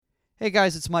Hey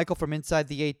guys, it's Michael from Inside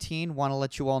the 18. Want to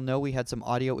let you all know we had some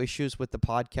audio issues with the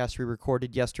podcast we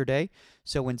recorded yesterday.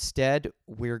 So instead,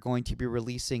 we're going to be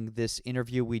releasing this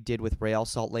interview we did with Real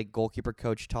Salt Lake goalkeeper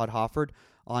coach Todd Hofford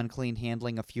on clean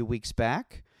handling a few weeks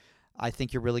back. I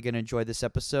think you're really going to enjoy this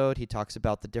episode. He talks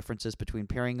about the differences between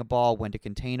parrying a ball, when to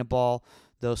contain a ball,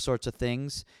 those sorts of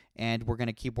things. And we're going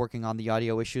to keep working on the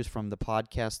audio issues from the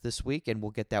podcast this week, and we'll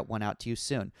get that one out to you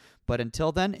soon. But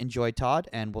until then, enjoy Todd,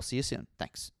 and we'll see you soon.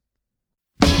 Thanks.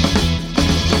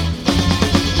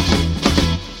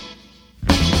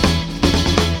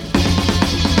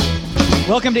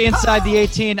 Welcome to Inside the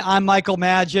 18. I'm Michael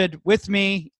Magid. With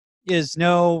me is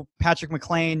no Patrick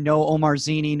McLean, no Omar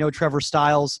Zini, no Trevor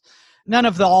Stiles. None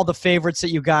of all the favorites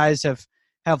that you guys have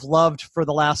loved for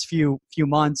the last few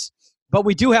months. But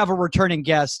we do have a returning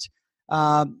guest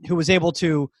who was able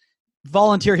to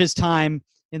volunteer his time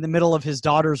in the middle of his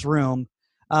daughter's room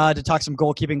to talk some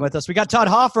goalkeeping with us. We got Todd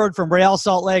Hofford from Real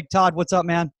Salt Lake. Todd, what's up,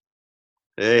 man?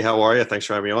 Hey, how are you? Thanks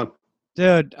for having me on.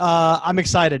 Dude, I'm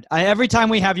excited. Every time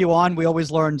we have you on, we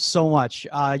always learn so much.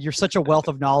 You're such a wealth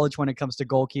of knowledge when it comes to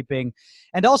goalkeeping,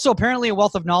 and also apparently a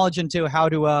wealth of knowledge into how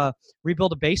to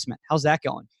rebuild a basement. How's that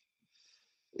going?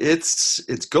 It's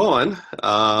going.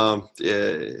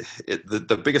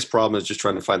 The biggest problem is just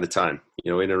trying to find the time.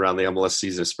 You know, in and around the MLS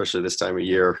season, especially this time of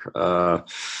year,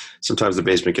 sometimes the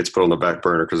basement gets put on the back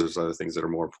burner because there's other things that are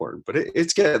more important. But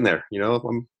it's getting there. You know,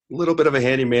 I'm a little bit of a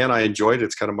handyman. I enjoy it.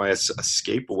 It's kind of my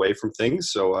escape away from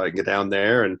things. So I get down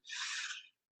there and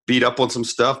beat up on some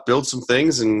stuff, build some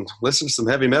things, and listen to some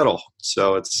heavy metal.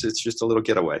 So it's just a little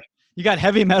getaway. You got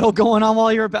heavy metal going on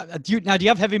while you're about. Do you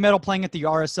have heavy metal playing at the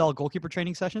RSL goalkeeper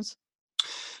training sessions?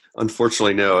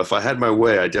 Unfortunately, no. If I had my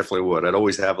way, I definitely would. I'd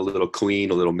always have a little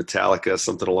Queen, a little Metallica,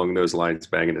 something along those lines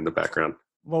banging in the background.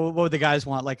 What would the guys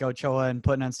want, like Ochoa and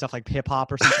putting on stuff like hip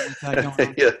hop or something like that going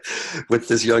on? Yeah. With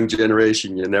this young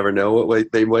generation, you never know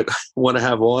what they might want to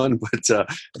have on. But I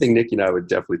think Nicky and I would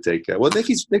definitely take.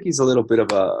 Nicky's a little bit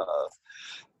of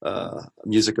a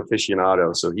music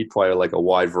aficionado, so he'd play like a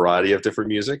wide variety of different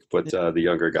music. But the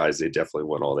younger guys, they definitely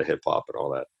want all the hip hop and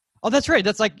all that. Oh, that's right.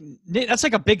 That's like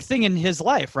a big thing in his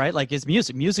life, right? Like his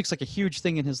music. Music's like a huge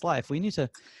thing in his life. We need to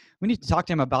talk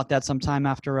to him about that sometime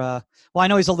after. Well, I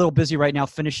know he's a little busy right now,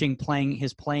 finishing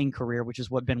his playing career, which has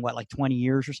been like 20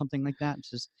 years or something like that.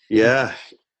 Yeah.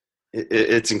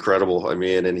 It's incredible. I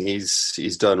mean, and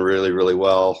he's done really, really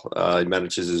well. He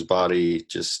manages his body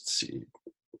just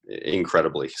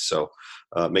incredibly. So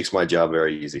it makes my job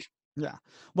very easy. Yeah.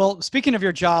 Well, speaking of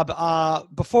your job,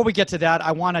 before we get to that,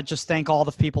 I want to just thank all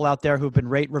the people out there who've been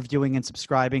reviewing, and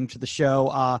subscribing to the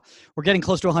show. We're getting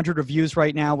close to 100 reviews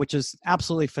right now, which is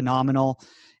absolutely phenomenal.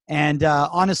 And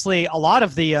honestly, a lot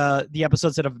of the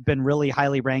episodes that have been really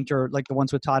highly ranked are like the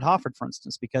ones with Todd Hofford, for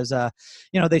instance, because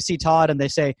they see Todd and they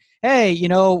say, hey,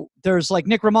 there's like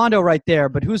Nick Raimondo right there,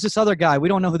 but who's this other guy? We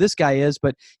don't know who this guy is,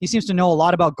 but he seems to know a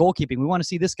lot about goalkeeping. We want to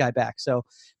see this guy back. So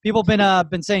people have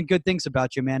been saying good things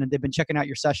about you, man, and they've been checking out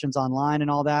your sessions online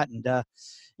and all that. And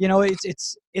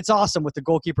it's awesome with the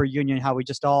goalkeeper union how we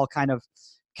just all kind of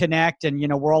connect, and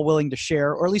we're all willing to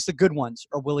share, or at least the good ones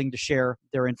are willing to share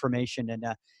their information and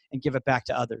give it back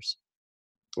to others.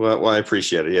 Well, I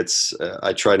appreciate it. It's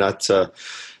I try not to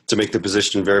make the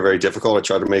position very, very difficult. I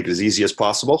try to make it as easy as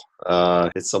possible.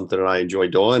 It's something that I enjoy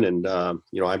doing, and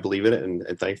I believe in it,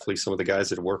 and thankfully some of the guys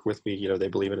that work with me, they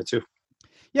believe in it too.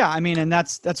 Yeah, I mean, and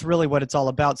that's really what it's all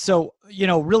about. So,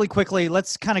 really quickly,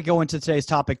 let's kind of go into today's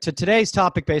topic. Today's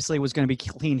topic basically was going to be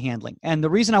clean handling. And the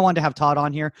reason I wanted to have Todd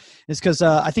on here is because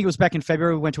I think it was back in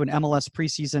February, we went to an MLS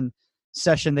preseason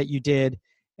session that you did.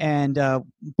 And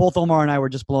both Omar and I were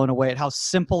just blown away at how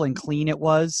simple and clean it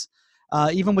was.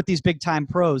 Even with these big-time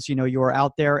pros, you were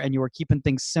out there and you were keeping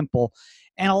things simple.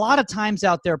 And a lot of times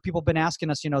out there, people have been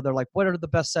asking us, they're like, what are the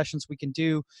best sessions we can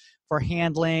do for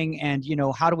handling? And,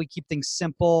 how do we keep things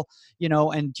simple?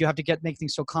 And do you have to make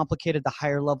things so complicated the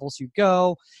higher levels you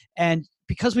go? And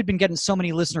because we've been getting so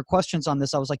many listener questions on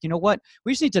this, I was like, you know what?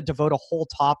 We just need to devote a whole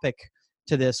topic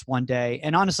to this one day.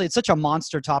 And honestly, it's such a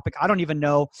monster topic. I don't even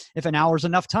know if an hour is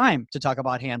enough time to talk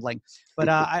about handling. But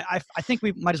I think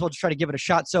we might as well just try to give it a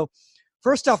shot. So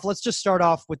first off, let's just start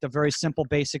off with the very simple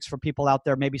basics for people out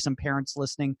there, maybe some parents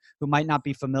listening who might not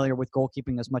be familiar with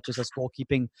goalkeeping as much as us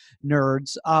goalkeeping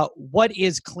nerds. What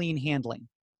is clean handling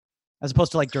as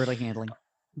opposed to like dirty handling?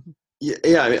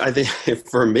 Yeah. I think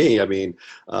for me,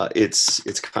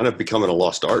 it's kind of becoming a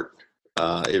lost art.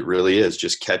 It really is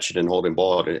just catching and holding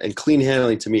ball. And clean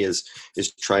handling to me is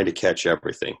trying to catch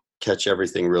everything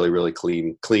really, really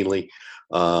cleanly,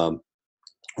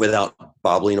 without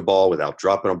bobbling a ball, without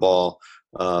dropping a ball.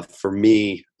 For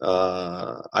me,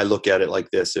 I look at it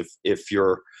like this: if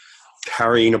you're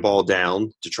parrying a ball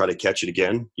down to try to catch it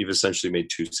again, you've essentially made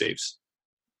 2 saves.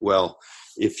 Well,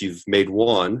 if you've made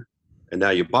 1 and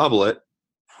now you bobble it,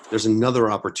 there's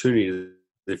another opportunity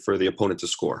for the opponent to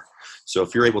score. So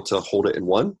if you're able to hold it in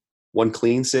one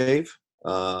clean save,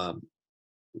 and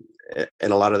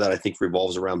a lot of that I think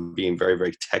revolves around being very,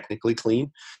 very technically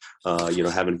clean,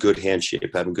 having good hand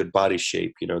shape, having good body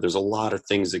shape. There's a lot of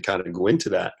things that kind of go into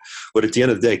that. But at the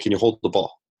end of the day, can you hold the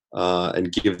ball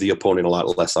and give the opponent a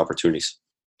lot less opportunities?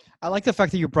 I like the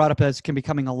fact that you brought up as can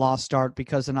becoming a lost art,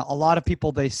 because in a lot of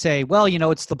people, they say, well,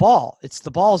 it's the ball. It's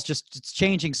the ball's just, it's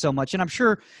changing so much. And I'm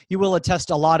sure you will attest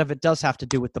a lot of it does have to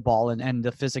do with the ball and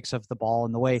the physics of the ball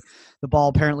and the way the ball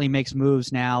apparently makes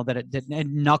moves now, that it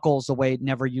knuckles the way it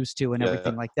never used to and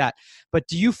everything like that. But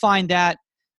do you find that,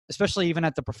 especially even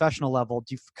at the professional level,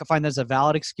 do you find that as a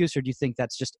valid excuse, or do you think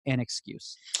that's just an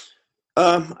excuse?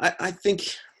 I think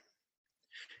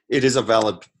it is a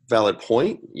valid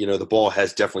point. The ball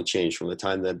has definitely changed from the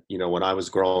time that, when I was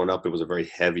growing up, it was a very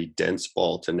heavy, dense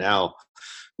ball to now,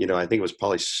 I think it was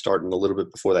probably starting a little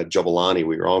bit before that Jabulani.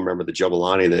 We all remember the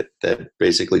Jabulani that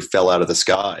basically fell out of the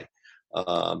sky.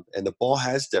 And the ball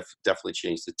has definitely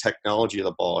changed. The technology of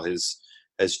the ball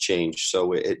has changed.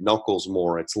 So it knuckles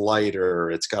more, it's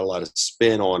lighter, it's got a lot of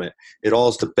spin on it. It all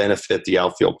is to benefit the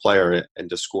outfield player and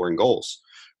to scoring goals.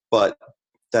 But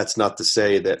that's not to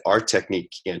say that our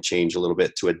technique can't change a little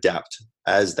bit to adapt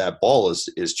as that ball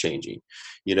is changing,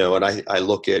 and I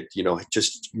look at,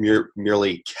 just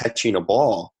merely catching a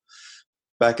ball.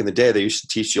 Back in the day, they used to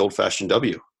teach the old fashioned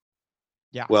W.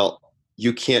 Yeah. Well,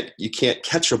 you can't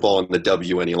catch a ball in the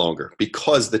W any longer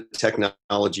because the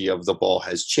technology of the ball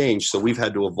has changed. So we've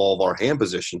had to evolve our hand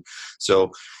position. So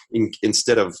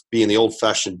instead of being the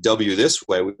old-fashioned W this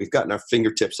way, we've gotten our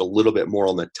fingertips a little bit more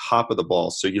on the top of the ball.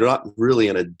 So you're not really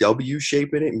in a W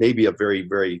shape in it, maybe a very,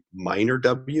 very minor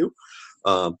W,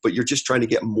 but you're just trying to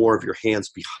get more of your hands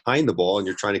behind the ball, and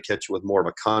you're trying to catch it with more of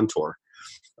a contour.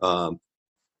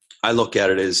 I look at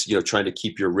it as, trying to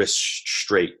keep your wrist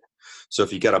straight. So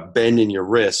if you got a bend in your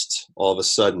wrist, all of a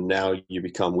sudden now you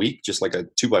become weak, just like a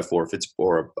 2x4. If it's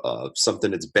or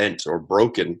something that's bent or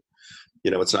broken,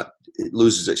 it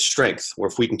loses its strength. Or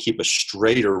if we can keep a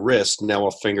straighter wrist, now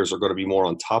our fingers are going to be more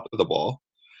on top of the ball.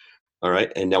 All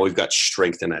right, and now we've got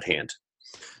strength in that hand.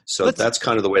 So that's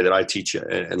kind of the way that I teach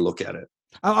it and look at it.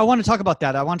 I want to talk about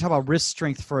that. I want to talk about wrist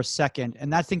strength for a second.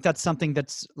 And I think that's something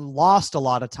that's lost a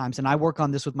lot of times. And I work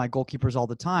on this with my goalkeepers all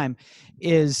the time,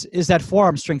 is that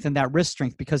forearm strength and that wrist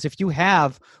strength. Because if you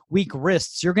have weak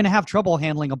wrists, you're going to have trouble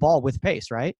handling a ball with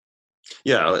pace, right?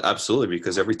 Yeah, absolutely.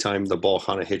 Because every time the ball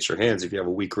kind of hits your hands, if you have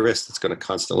a weak wrist, it's going to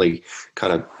constantly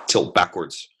kind of tilt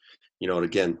backwards. And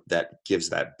again, that gives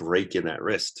that break in that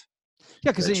wrist.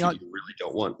 Yeah, because you really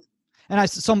don't want. And I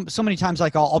so many times,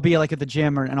 like I'll be like at the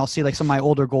gym and I'll see like some of my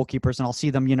older goalkeepers, and I'll see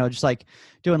them, just like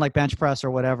doing like bench press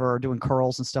or whatever, or doing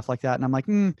curls and stuff like that. And I'm like,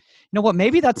 you know what?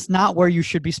 Maybe that's not where you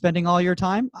should be spending all your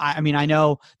time. I mean, I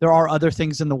know there are other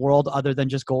things in the world other than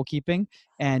just goalkeeping,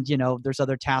 and there's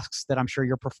other tasks that I'm sure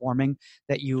you're performing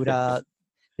that you'd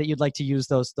like to use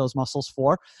those muscles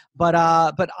for. But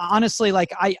honestly,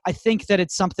 like I think that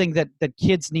it's something that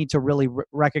kids need to really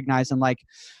recognize. And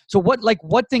so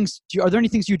what things are there any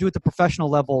things you do at the professional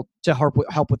level to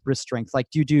help with wrist strength? Like,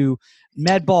 do you do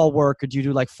med ball work, or do you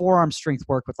do like forearm strength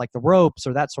work with like the ropes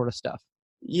or that sort of stuff?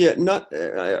 Yeah,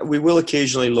 we will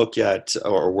occasionally look at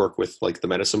or work with like the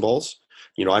medicine balls.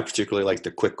 I particularly like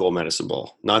the quick goal medicine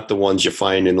ball, not the ones you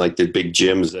find in like the big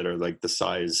gyms that are like the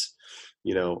size,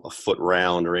 a foot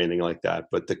round or anything like that.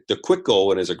 But the quick goal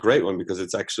one is a great one because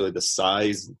it's actually the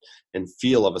size and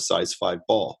feel of a size 5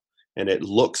 ball. And it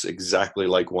looks exactly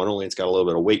like one, only it's got a little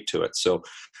bit of weight to it. So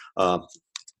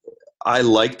I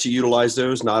like to utilize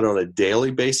those, not on a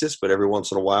daily basis, but every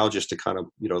once in a while just to kind of,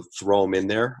 throw them in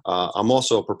there. I'm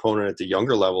also a proponent at the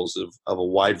younger levels of a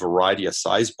wide variety of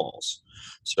size balls.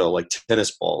 So like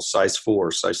tennis balls, size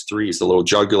 4, size 3s, the little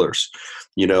jugglers,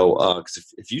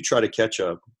 because if you try to catch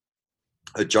a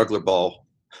juggler ball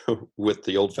with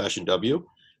the old-fashioned W,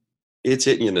 it's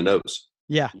hitting you in the nose.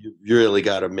 Yeah. You really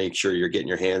got to make sure you're getting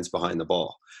your hands behind the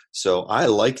ball. So I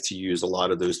like to use a lot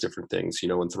of those different things,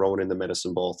 and throwing in the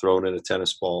medicine ball, throwing in a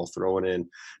tennis ball, throwing in,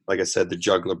 like I said, the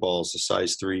juggler balls, the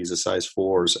size 3s, the size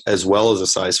 4s, as well as a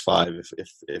size 5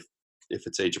 if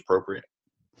it's age appropriate.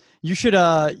 You should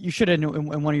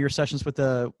in one of your sessions with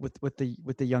the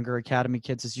younger academy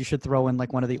kids, is you should throw in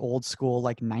like one of the old school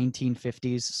like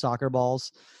 1950s soccer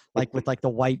balls, like with like the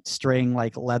white string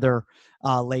like leather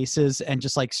laces, and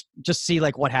just see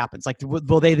like what happens. Like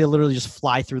will they literally just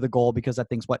fly through the goal because that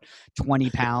thing's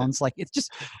 20 pounds? Like it's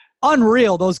just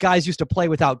unreal. Those guys used to play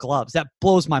without gloves. That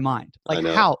blows my mind. Like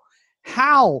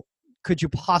how could you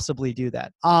possibly do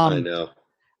that? I know.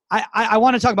 I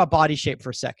want to talk about body shape for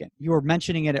a second. You were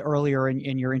mentioning it earlier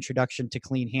in your introduction to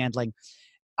clean handling.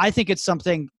 I think it's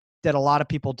something that a lot of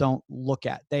people don't look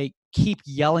at. They keep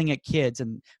yelling at kids.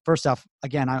 And first off,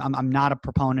 again, I'm not a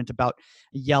proponent about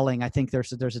yelling. I think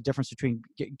there's a difference between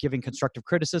giving constructive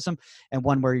criticism and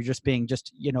one where you're just being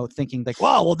thinking like,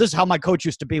 well, this is how my coach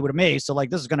used to be with me, so like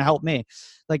this is going to help me.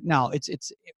 Like, no,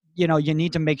 it's you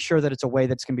need to make sure that it's a way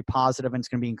that's going to be positive and it's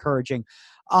going to be encouraging.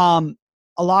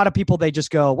 A lot of people, they just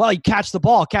go, well, you catch the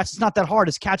ball. It's not that hard.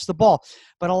 It's catch the ball.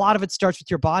 But a lot of it starts with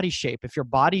your body shape. If your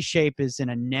body shape is in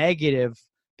a negative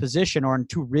position or in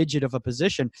too rigid of a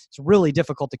position, it's really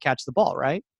difficult to catch the ball,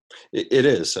 right? It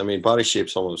is. I mean, body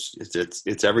shape's almost,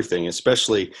 it's everything,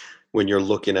 especially when you're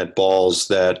looking at balls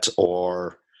that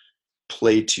are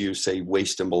played to you, say,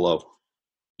 waist and below.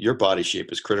 Your body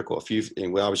shape is critical.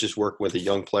 I was just working with a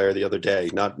young player the other day,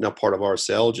 not part of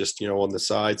RSL, just, on the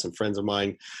side, some friends of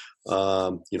mine,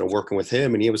 working with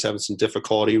him, and he was having some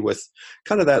difficulty with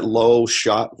kind of that low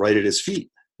shot right at his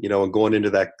feet, and going into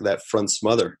that front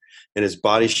smother, and his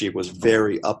body shape was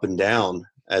very up and down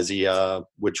as he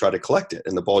would try to collect it,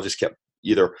 and the ball just kept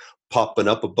either popping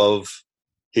up above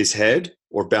his head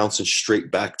or bouncing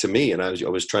straight back to me. And I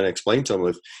was trying to explain to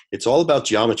him, it's all about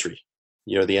geometry.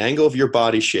 The angle of your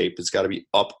body shape has got to be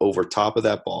up over top of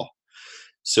that ball.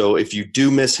 So if you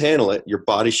do mishandle it, your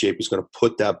body shape is going to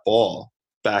put that ball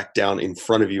back down in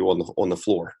front of you on the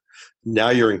floor.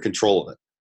 Now you're in control of it.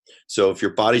 So if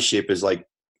your body shape is like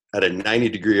at a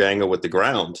 90-degree angle with the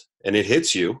ground and it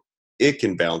hits you, it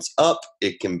can bounce up,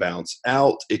 it can bounce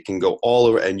out, it can go all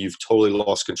over, and you've totally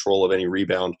lost control of any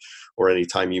rebound or any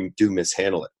time you do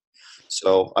mishandle it.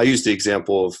 So I use the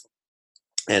example of,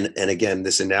 and again,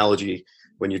 this analogy,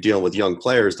 when you're dealing with young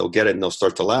players, they'll get it and they'll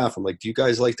start to laugh. I'm like, do you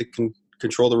guys like to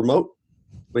control the remote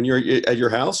when you're at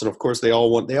your house? And of course they all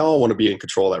want to be in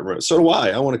control of that remote. So do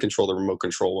I want to control the remote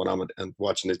control when I'm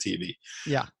watching the TV.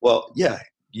 Yeah. Well, yeah,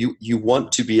 you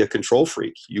want to be a control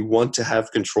freak. You want to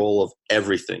have control of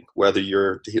everything, whether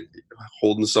you're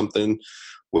holding something,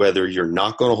 whether you're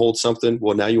not going to hold something.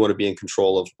 Well, now you want to be in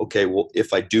control of, okay, well,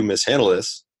 if I do mishandle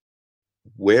this,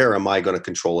 where am I going to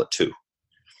control it to?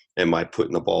 Am I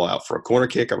putting the ball out for a corner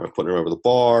kick? Am I putting it over the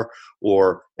bar?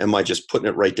 Or am I just putting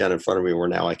it right down in front of me where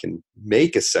now I can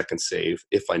make a second save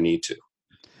if I need to?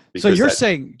 So you're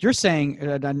saying,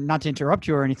 not to interrupt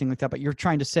you or anything like that, but you're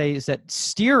trying to say is that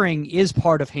steering is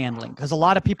part of handling, because a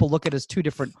lot of people look at it as two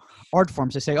different art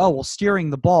forms. They say, oh, well, steering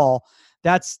the ball,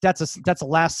 that's a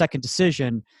last second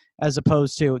decision, as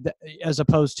opposed to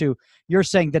you're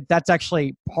saying that that's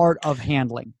actually part of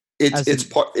handling. It's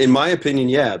part, in my opinion,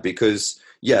 yeah, because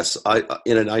yes,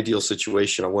 in an ideal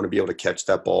situation, I want to be able to catch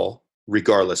that ball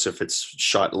regardless if it's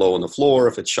shot low on the floor,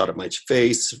 if it's shot at my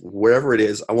face, wherever it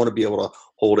is. I want to be able to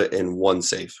hold it in one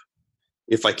save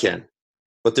if I can.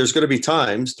 But there's going to be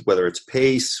times, whether it's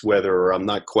pace, whether I'm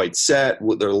not quite set,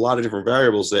 there are a lot of different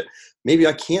variables that maybe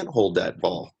I can't hold that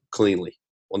ball cleanly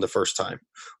on the first time.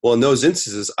 Well, in those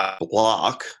instances, I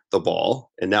block the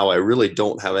ball, and now I really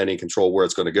don't have any control where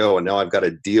it's going to go. And now I've got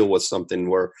to deal with something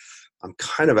where I'm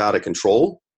kind of out of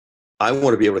control. I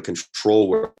want to be able to control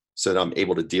where, so that I'm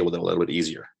able to deal with it a little bit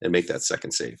easier and make that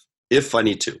second save if I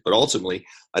need to. But ultimately,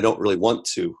 I don't really want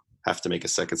to have to make a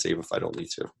second save if I don't need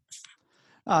to.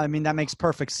 I mean, that makes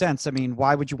perfect sense. I mean,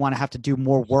 why would you want to have to do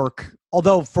more work?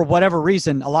 Although for whatever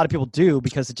reason, a lot of people do,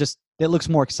 because it looks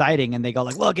more exciting, and they go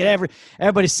like, look at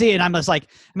everybody see it. And I'm just like,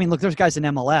 I mean, look, there's guys in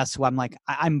MLS who I'm like,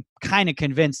 I'm kind of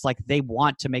convinced like they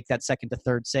want to make that second to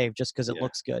third save just because it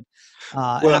looks good.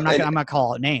 And I'm not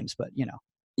calling out names, but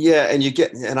Yeah,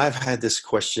 and I've had this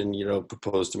question,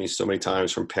 proposed to me so many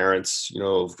times from parents,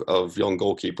 of young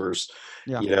goalkeepers,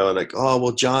 and like, oh,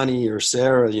 well, Johnny or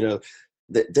Sarah,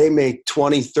 they make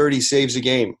 20, 30 saves a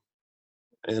game.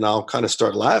 And I'll kind of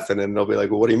start laughing, and they'll be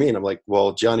like, well, what do you mean? I'm like,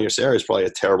 well, Johnny or Sarah is probably a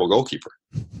terrible goalkeeper.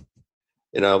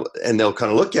 And they'll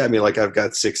kind of look at me like I've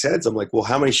got six heads. I'm like, well,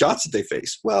 how many shots did they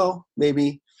face? Well,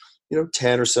 maybe,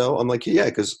 10 or so. I'm like, yeah,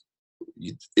 because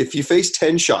if you face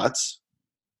 10 shots,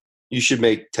 you should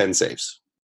make 10 saves.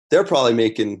 They're probably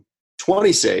making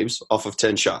 20 saves off of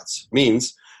 10 shots.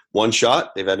 Means one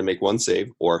shot, they've had to make one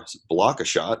save or block a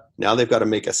shot. Now they've got to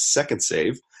make a second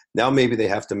save. Now maybe they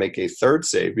have to make a third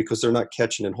save because they're not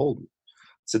catching and holding.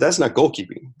 So that's not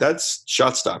goalkeeping. That's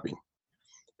shot stopping.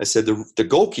 I said the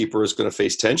goalkeeper is going to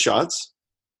face 10 shots,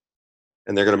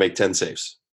 and they're going to make 10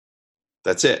 saves.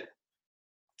 That's it.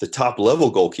 The top level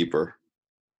goalkeeper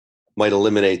might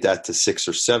eliminate that to 6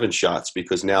 or 7 shots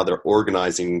because now they're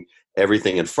organizing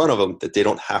everything in front of them that they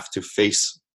don't have to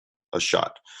face a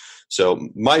shot. So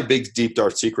my big deep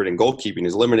dark secret in goalkeeping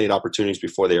is eliminate opportunities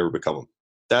before they ever become them.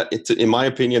 In my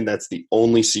opinion, that's the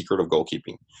only secret of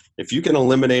goalkeeping. If you can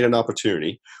eliminate an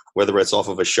opportunity, whether it's off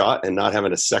of a shot and not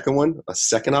having a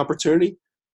second opportunity,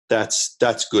 that's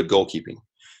good goalkeeping.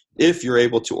 If you're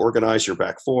able to organize your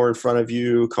back four in front of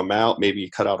you, come out, maybe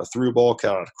cut out a through ball,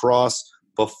 cut out a cross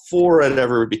before it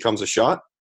ever becomes a shot,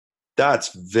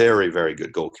 that's very, very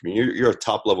good goalkeeping. You're a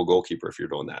top level goalkeeper if you're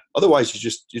doing that. Otherwise,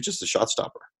 you're just a shot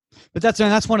stopper. But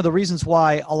that's one of the reasons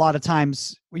why a lot of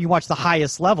times when you watch the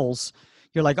highest levels,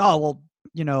 you're like, oh, well,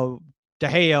 De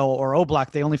Gea or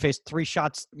Oblak, they only faced 3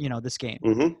 shots, this game.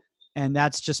 Mm-hmm. And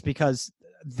that's just because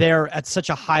they're at such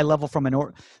a high level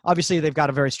obviously they've got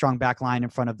a very strong back line in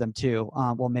front of them too.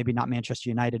 Well, maybe not Manchester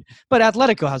United, but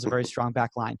Atletico has a very strong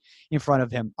back line in front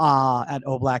of him at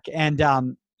Oblak.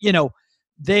 And,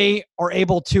 they are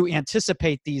able to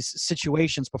anticipate these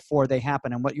situations before they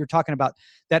happen. And what you're talking about,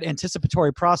 that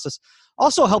anticipatory process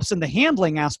also helps in the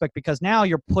handling aspect, because now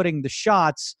you're putting the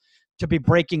shots to be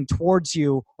breaking towards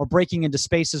you or breaking into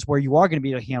spaces where you are going to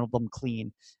be able to handle them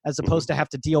clean, as opposed to have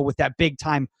to deal with that big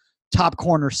time top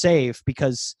corner save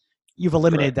because you've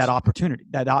eliminated that opportunity,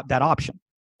 that option.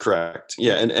 Correct.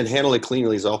 Yeah. And handling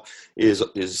cleanly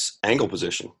is angle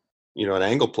position, an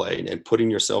angle play and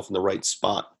putting yourself in the right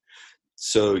spot.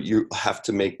 So you have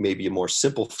to make maybe a more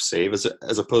simple save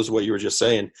as opposed to what you were just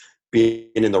saying,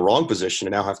 being in the wrong position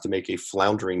and now have to make a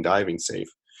floundering diving save,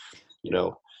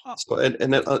 So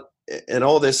and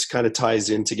all this kind of ties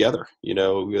in together,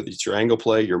 it's your angle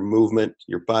play, your movement,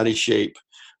 your body shape,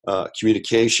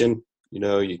 communication,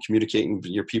 you're communicating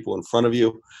your people in front of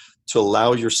you to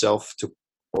allow yourself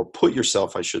or put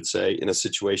yourself, I should say, in a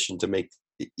situation to make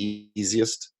the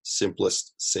easiest,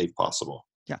 simplest save possible.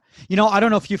 Yeah. I don't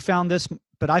know if you found this,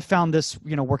 but I found this,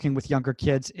 working with younger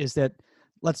kids, is that,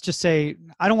 let's just say,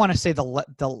 I don't want to say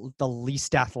the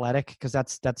least athletic, because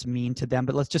that's mean to them,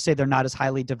 but let's just say they're not as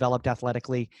highly developed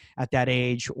athletically at that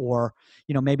age, or,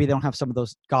 maybe they don't have some of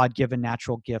those God-given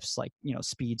natural gifts like,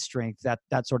 speed, strength,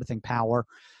 that sort of thing, power,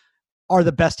 are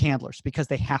the best handlers because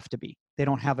they have to be. They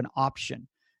don't have an option.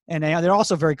 And they're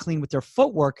also very clean with their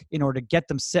footwork in order to get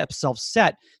themselves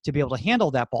set to be able to handle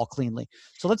that ball cleanly.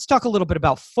 So let's talk a little bit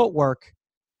about footwork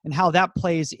and how that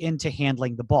plays into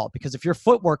handling the ball. Because if your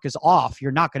footwork is off,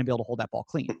 you're not going to be able to hold that ball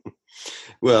clean.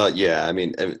 Well, yeah. I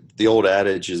mean, the old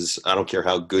adage is, I don't care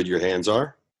how good your hands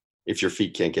are, if your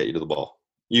feet can't get you to the ball.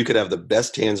 You could have the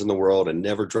best hands in the world and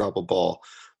never drop a ball,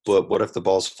 but what if the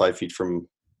ball's 5 feet from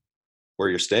where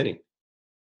you're standing?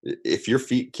 If your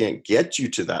feet can't get you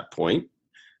to that point,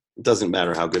 it doesn't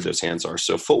matter how good those hands are.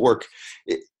 So footwork,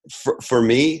 for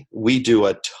me, we do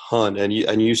a ton, and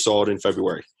you saw it in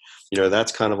February.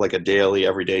 That's kind of like a daily,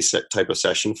 everyday type of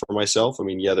session for myself. I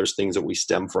mean, yeah, there's things that we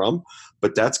stem from,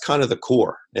 but that's kind of the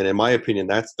core. And in my opinion,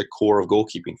 that's the core of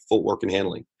goalkeeping, footwork and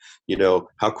handling.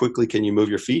 How quickly can you move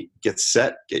your feet, get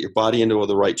set, get your body into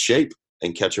the right shape,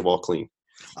 and catch a ball clean.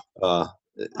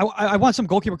 I want some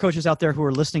goalkeeper coaches out there who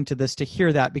are listening to this to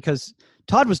hear that, because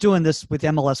Todd was doing this with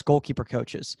MLS goalkeeper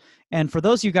coaches. And for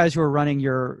those of you guys who are running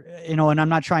your, and I'm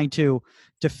not trying to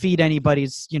defeat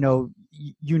anybody's,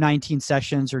 U19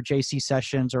 sessions or JC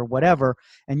sessions or whatever,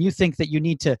 and you think that you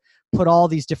need to put all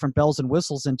these different bells and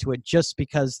whistles into it just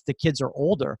because the kids are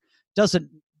older,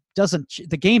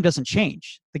 the game doesn't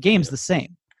change. The game's the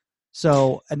same.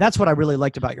 So, and that's what I really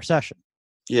liked about your session.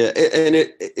 Yeah, and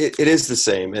it is the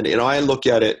same. And, I look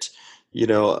at it,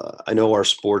 I know our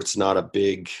sport's not a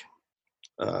big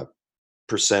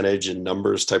percentage and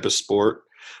numbers type of sport,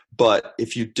 but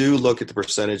if you do look at the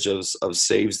percentage of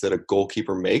saves that a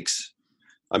goalkeeper makes,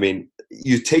 I mean,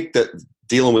 you take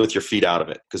dealing with your feet out of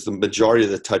it, because the majority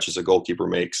of the touches a goalkeeper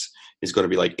makes is going to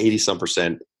be like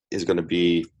 80% is going to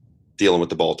be dealing with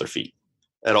the ball at their feet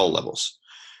at all levels.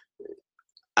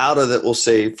 Out of that, we'll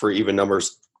say for even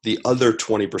numbers, the other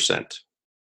 20%,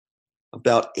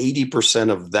 about 80%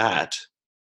 of that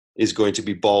is going to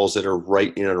be balls that are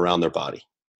right in and around their body.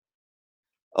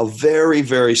 A very,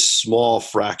 very small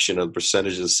fraction of the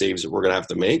percentage of the saves that we're going to have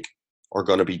to make are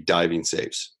going to be diving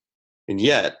saves. And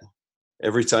yet,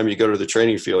 every time you go to the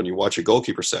training field and you watch a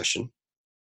goalkeeper session,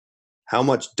 how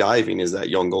much diving is that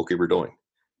young goalkeeper doing?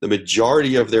 The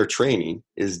majority of their training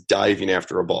is diving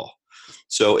after a ball.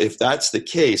 So if that's the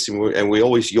case, and you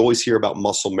always hear about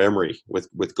muscle memory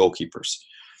with goalkeepers.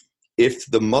 If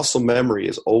the muscle memory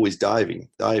is always diving.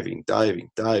 By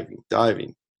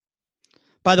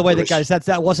the way, guys,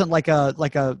 that wasn't like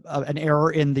an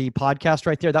error in the podcast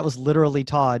right there. That was literally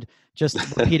Todd just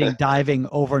repeating diving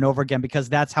over and over again, because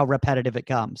that's how repetitive it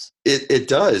comes. It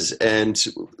does. And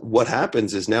what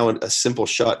happens is now a simple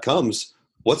shot comes.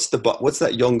 What's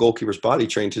that young goalkeeper's body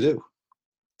trained to do?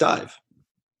 Dive.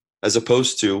 As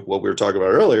opposed to what we were talking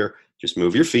about earlier, just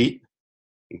move your feet,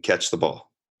 and catch the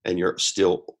ball, and you're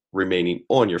still remaining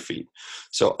on your feet.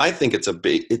 So I think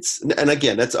and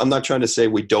again, I'm not trying to say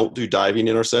we don't do diving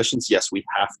in our sessions. Yes, we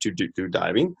have to do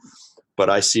diving, but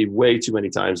I see way too many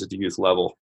times at the youth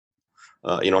level,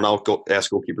 and I'll go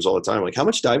ask goalkeepers all the time, like, how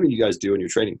much diving do you guys do in your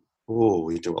training? Oh,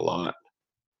 we do a lot.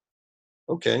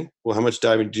 Okay. Well, how much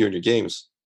diving do you do in your games?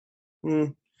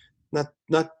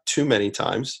 Not too many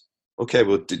times. Okay.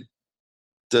 Well,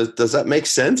 does that make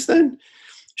sense then?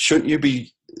 Shouldn't you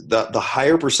be the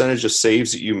higher percentage of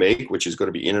saves that you make, which is going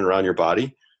to be in and around your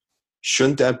body?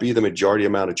 Shouldn't that be the majority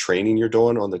amount of training you're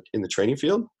doing in the training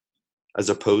field, as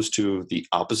opposed to the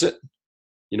opposite?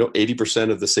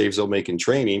 80% of the saves they'll make in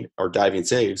training are diving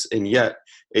saves, and yet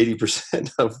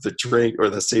 80% of the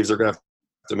the saves they're going to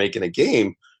have to make in a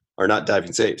game are not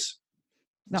diving saves.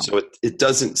 No. So it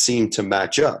doesn't seem to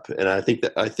match up. And I think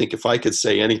if I could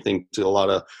say anything to a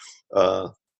lot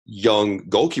of young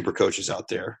goalkeeper coaches out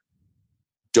there,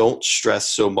 don't stress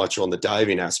so much on the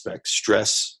diving aspect.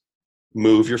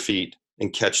 Move your feet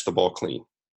and catch the ball clean.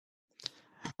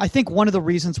 I think one of the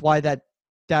reasons why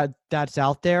that's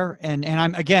out there, and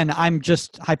I'm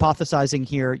just hypothesizing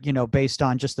here, based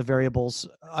on just the variables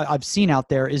I've seen out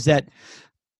there, is that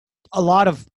a lot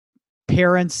of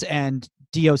parents and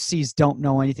DOCs don't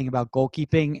know anything about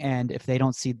goalkeeping, and if they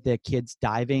don't see the kids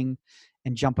diving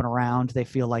and jumping around, they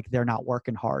feel like they're not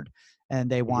working hard, and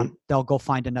they'll go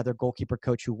find another goalkeeper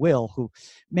coach who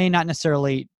may not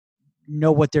necessarily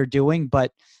know what they're doing,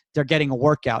 but they're getting a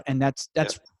workout, and that's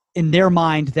in their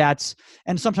mind,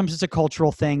 and sometimes it's a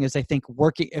cultural thing, is they think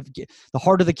the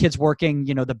harder the kid's working,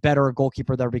 the better a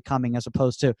goalkeeper they're becoming, as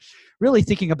opposed to really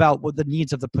thinking about what the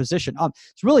needs of the position.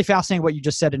 It's really fascinating what you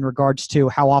just said in regards to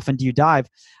how often do you dive.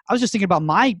 I was just thinking about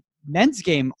my men's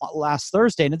game last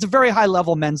Thursday, and it's a very high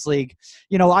level men's league.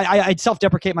 I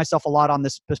self-deprecate myself a lot on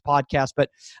this podcast, but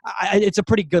it's a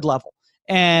pretty good level.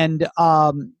 And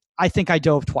I think I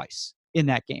dove twice in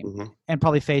that game, and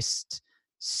probably faced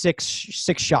six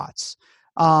shots.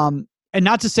 And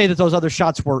not to say that those other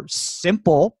shots were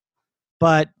simple,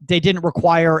 but they didn't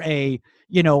require a,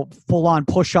 full on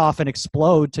push off and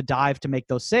explode to dive to make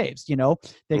those saves.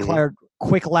 They required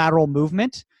quick lateral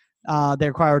movement. They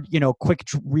required, quick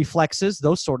reflexes,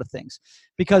 those sort of things,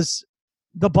 because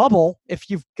the bubble, if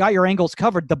you've got your angles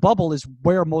covered, the bubble is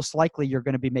where most likely you're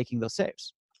going to be making those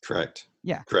saves. Correct.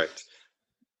 Yeah. Correct.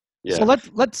 Yeah. So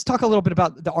let's talk a little bit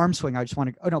about the arm swing. I just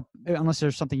want to. Oh no, unless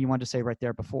there's something you wanted to say right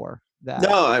there before that.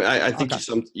 No, I think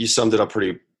you summed it up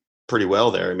pretty well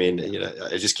there. I mean,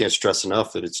 I just can't stress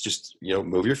enough that it's just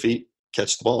move your feet,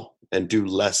 catch the ball, and do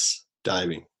less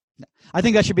diving. I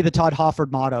think that should be the Todd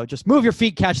Hofford motto. Just move your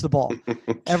feet, catch the ball.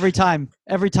 Every time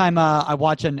I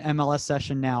watch an MLS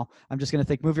session now, I'm just going to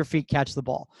think, move your feet, catch the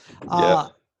ball.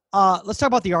 Let's talk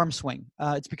about the arm swing.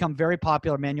 It's become very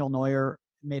popular. Manuel Neuer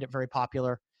made it very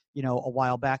popular, a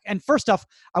while back. And first off,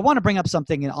 I want to bring up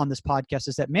something on this podcast,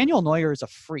 is that Manuel Neuer is a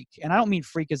freak. And I don't mean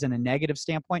freak as in a negative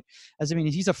standpoint, as I mean,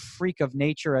 he's a freak of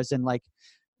nature, as in, like,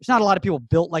 there's not a lot of people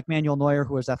built like Manuel Neuer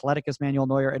who is athletic as Manuel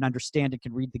Neuer and understand and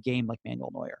can read the game like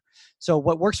Manuel Neuer. So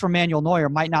what works for Manuel Neuer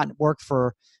might not work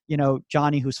for,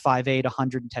 Johnny, who's 5'8",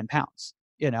 110 pounds,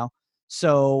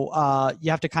 So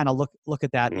you have to kind of look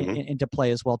at that into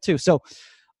play as well too. So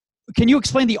can you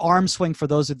explain the arm swing for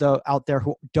those out there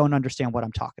who don't understand what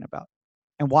I'm talking about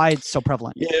and why it's so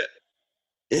prevalent?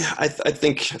 Yeah, I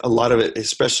think a lot of it,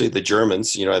 especially the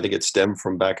Germans, I think it stemmed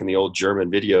from back in the old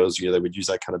German videos. They would use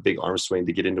that kind of big arm swing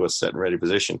to get into a set and ready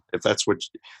position. If that's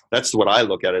what I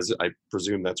look at, as I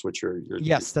presume that's what you're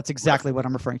yes, that's exactly what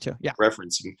I'm referring to. Yeah,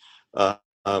 referencing.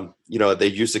 They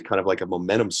use it kind of like a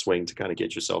momentum swing to kind of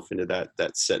get yourself into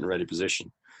that set and ready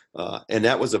position. And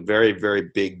that was a very, very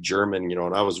big German,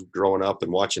 and I was growing up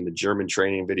and watching the German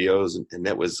training videos, and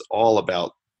that was all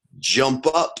about jump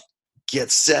up,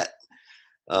 get set.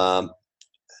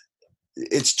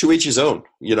 It's to each his own.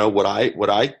 Would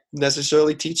I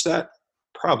necessarily teach that?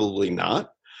 Probably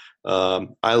not.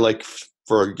 I like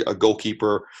for a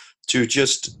goalkeeper to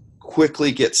just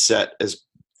quickly get set as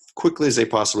quickly as they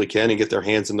possibly can and get their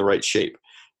hands in the right shape.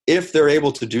 If they're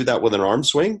able to do that with an arm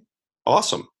swing,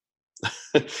 awesome.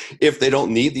 If they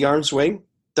don't need the arm swing,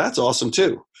 that's awesome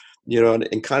too.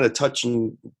 And kind of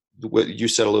touching what you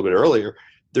said a little bit earlier,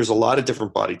 there's a lot of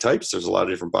different body types. There's a lot of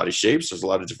different body shapes. There's a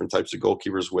lot of different types of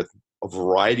goalkeepers with a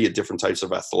variety of different types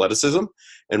of athleticism.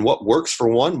 And what works for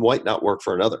one might not work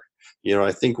for another.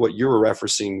 I think what you were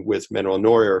referencing with Manuel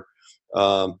Neuer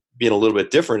being a little bit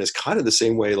different is kind of the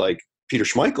same way like Peter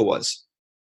Schmeichel was.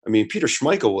 I mean, Peter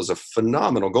Schmeichel was a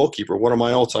phenomenal goalkeeper, one of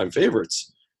my all-time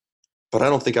favorites. But I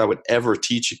don't think I would ever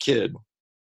teach a kid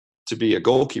to be a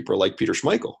goalkeeper like Peter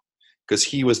Schmeichel. because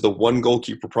he was the one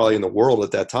goalkeeper probably in the world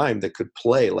at that time that could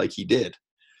play like he did,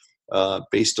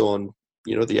 based on,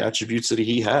 the attributes that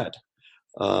he had.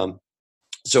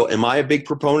 So am I a big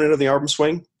proponent of the arm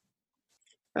swing?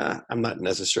 I'm not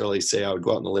necessarily say I would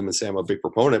go out on the limb and say I'm a big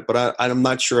proponent, but I'm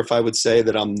not sure if I would say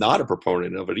that I'm not a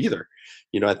proponent of it either.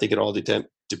 I think it all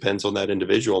depends on that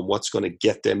individual and what's going to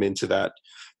get them into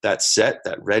that set,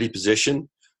 that ready position,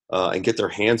 and get their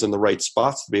hands in the right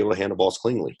spots to be able to handle balls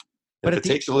cleanly. But if it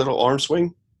takes a little arm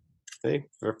swing, hey,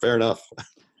 fair enough.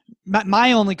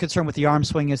 My only concern with the arm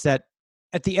swing is that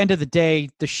at the end of the day,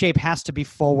 the shape has to be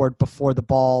forward before the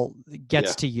ball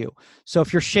gets to you. So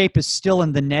if your shape is still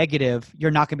in the negative,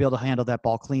 you're not going to be able to handle that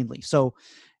ball cleanly. So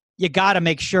you got to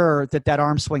make sure that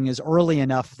arm swing is early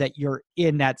enough that you're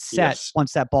in that set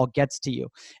once that ball gets to you.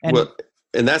 And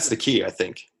that's the key, I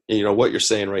think. What you're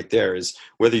saying right there is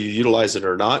whether you utilize it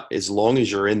or not, as long as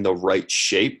you're in the right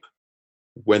shape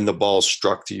when the ball's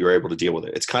struck to you, you're able to deal with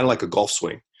it. It's kind of like a golf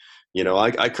swing.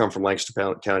 I come from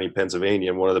Lancaster County,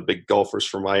 Pennsylvania, and one of the big golfers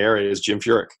from my area is Jim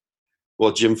Furyk.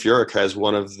 Well, Jim Furyk has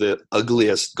one of the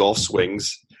ugliest golf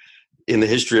swings in the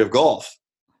history of golf,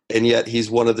 and yet he's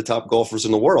one of the top golfers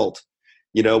in the world.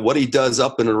 What he does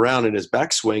up and around in his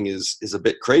backswing is a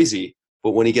bit crazy,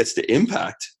 but when he gets to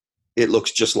impact, it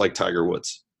looks just like Tiger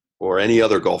Woods or any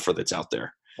other golfer that's out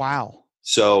there. Wow.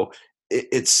 So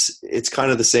it's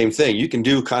kind of the same thing. You can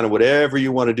do kind of whatever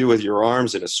you want to do with your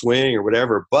arms in a swing or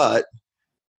whatever, but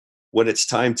when it's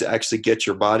time to actually get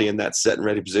your body in that set and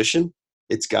ready position,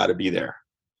 it's got to be there.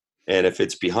 And if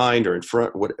it's behind or in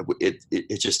front,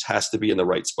 it just has to be in the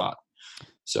right spot.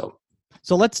 So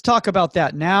let's talk about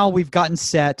that. Now we've gotten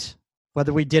set,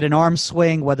 whether we did an arm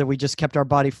swing, whether we just kept our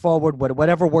body forward,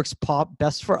 whatever works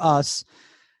best for us.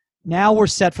 Now we're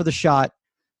set for the shot.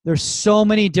 There's so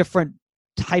many different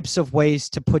types of ways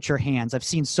to put your hands. I've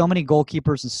seen so many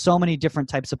goalkeepers in so many different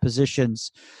types of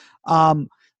positions.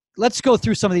 Let's go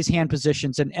through some of these hand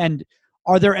positions. And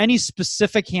are there any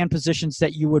specific hand positions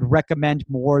that you would recommend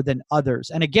more than others?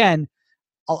 And again,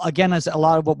 as a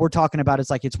lot of what we're talking about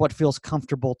is like, it's what feels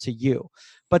comfortable to you.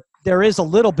 But there is a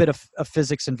little bit of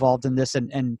physics involved in this.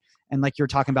 And like you're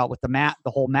talking about with the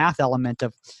whole math element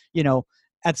of,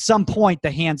 at some point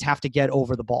the hands have to get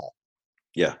over the ball.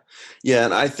 Yeah.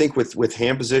 And I think with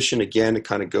hand position, again, it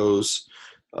kind of goes,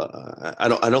 I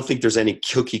don't think there's any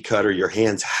cookie cutter. Your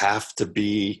hands have to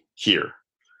be here.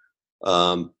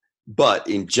 But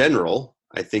in general,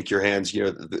 I think your hands,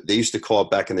 they used to call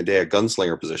it back in the day a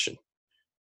gunslinger position,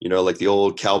 like the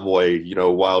old cowboy,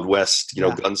 Wild West,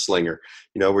 gunslinger,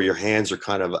 where your hands are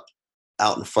kind of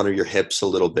out in front of your hips a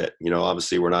little bit.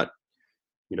 Obviously we're not,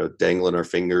 dangling our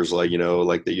fingers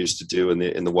like they used to do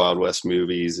in the Wild West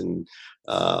movies.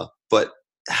 But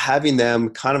having them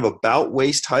kind of about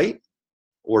waist height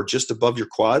or just above your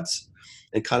quads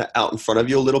and kind of out in front of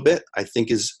you a little bit, I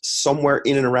think is somewhere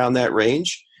in and around that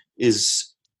range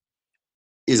is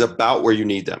about where you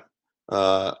need them.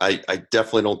 I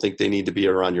definitely don't think they need to be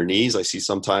around your knees. I see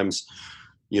sometimes,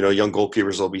 young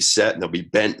goalkeepers will be set and they'll be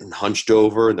bent and hunched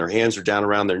over and their hands are down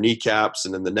around their kneecaps.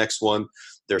 And then the next one,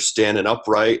 they're standing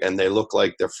upright and they look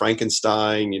like they're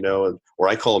Frankenstein, or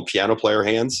I call them piano player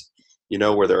hands,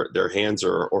 where their hands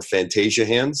are, or Fantasia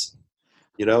hands,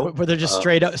 where they're just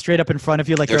straight up in front of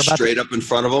you. Like they're straight up in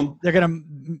front of them. They're going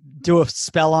to do a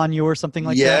spell on you or something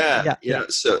like that. Yeah.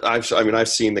 So I've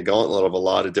seen the gauntlet of a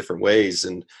lot of different ways.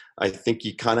 And I think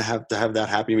you kind of have to have that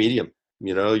happy medium,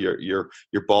 your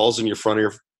balls in your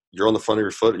you're on the front of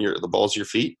your foot and the balls of your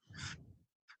feet.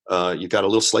 You got a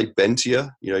little slight bend to you.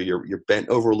 You're bent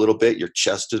over a little bit. Your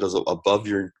chest is above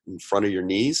in front of your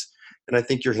knees. And I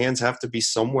think your hands have to be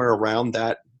somewhere around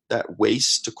that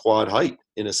waist to quad height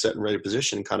in a set and ready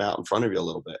position, kind of out in front of you a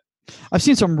little bit. I've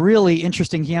seen some really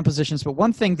interesting hand positions, but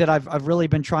one thing that I've really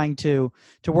been trying to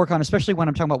work on, especially when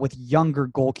I'm talking about with younger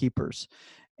goalkeepers,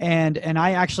 and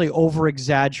I actually over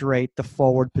exaggerate the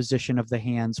forward position of the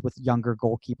hands with younger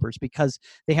goalkeepers because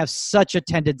they have such a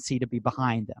tendency to be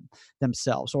behind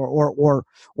themselves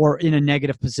or in a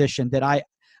negative position that I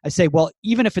say, well,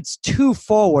 even if it's too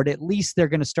forward, at least they're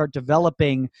going to start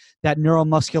developing that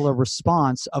neuromuscular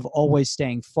response of always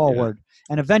staying forward.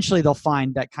 Yeah. And eventually they'll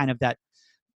find that kind of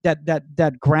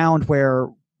that ground where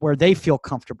they feel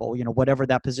comfortable, whatever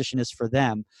that position is for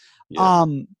them. Yeah.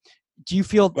 Do you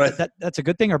feel that's a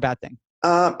good thing or a bad thing?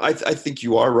 I think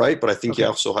you are right, but I think you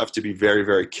also have to be very,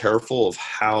 very careful of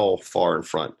how far in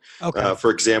front. Okay.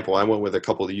 For example, I went with a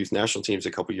couple of the youth national teams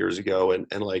a couple of years ago, and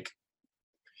a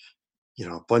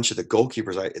bunch of the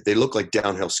goalkeepers, they look like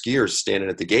downhill skiers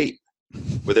standing at the gate,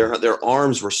 where their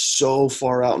arms were so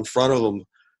far out in front of them.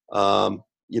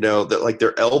 that like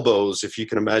their elbows, if you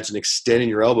can imagine extending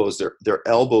your elbows, their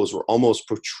elbows were almost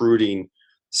protruding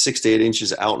 6 to 8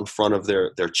 inches out in front of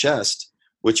their chest,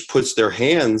 which puts their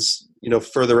hands,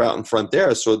 further out in front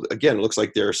there. So again, it looks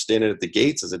like they're standing at the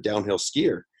gates as a downhill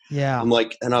skier. Yeah. I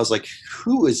was like,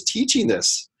 who is teaching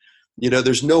this?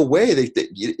 There's no way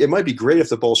it might be great if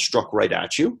the ball struck right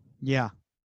at you. Yeah.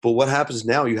 But what happens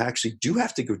now, you actually do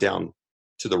have to go down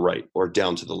to the right or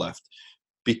down to the left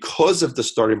because of the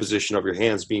starting position of your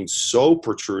hands being so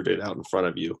protruded out in front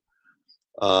of you.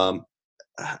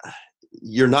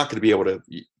 You're not going to be able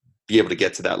to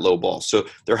get to that low ball. So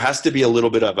there has to be a little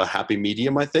bit of a happy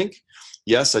medium, I think.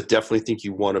 Yes, I definitely think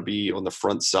you want to be on the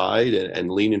front side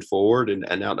and leaning forward and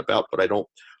out and about, but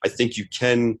I think you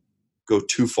can go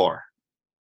too far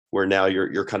where now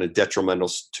you're kind of detrimental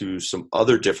to some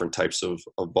other different types of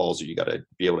balls that you got to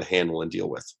be able to handle and deal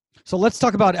with. So let's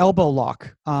talk about elbow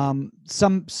lock.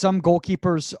 Some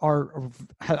goalkeepers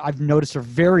I've noticed are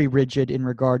very rigid in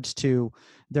regards to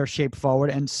their shape forward,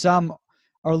 and some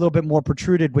are a little bit more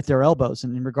protruded with their elbows,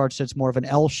 and in regards to it's more of an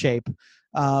L shape.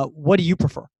 What do you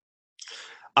prefer?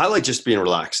 I like just being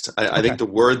relaxed. I think the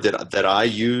word that I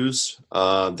use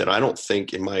that I don't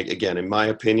think in my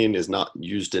opinion is not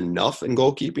used enough in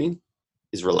goalkeeping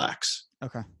is relax.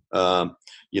 Okay.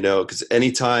 Because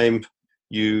anytime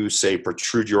you say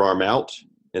protrude your arm out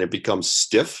and it becomes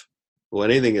stiff, well,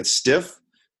 anything that's stiff,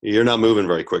 you're not moving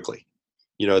very quickly.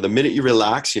 The minute you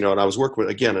relax, and I was working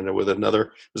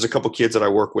there's a couple kids that I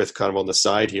work with kind of on the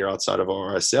side here outside of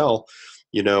RSL,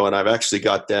 and I've actually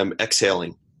got them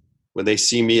exhaling. When they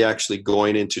see me actually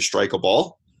going in to strike a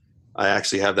ball, I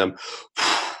actually have them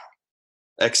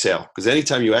exhale. Because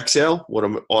anytime you exhale, what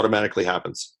automatically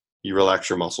happens? You relax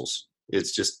your muscles.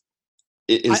 It's just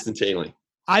instantaneously.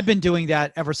 I've been doing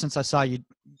that ever since I saw you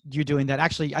doing that.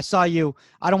 Actually, I saw you.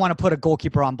 I don't want to put a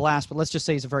goalkeeper on blast, but let's just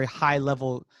say he's a very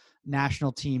high-level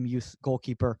national team youth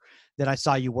goalkeeper that I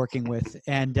saw you working with,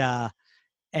 and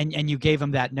you gave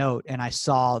him that note, and I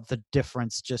saw the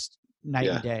difference just night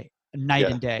and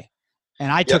day.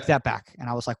 And I took that back, and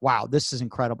I was like, wow, this is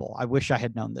incredible. I wish I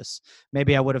had known this.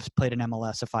 Maybe I would have played an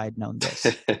MLS if I had known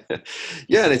this.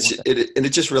 Yeah, and it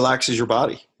just relaxes your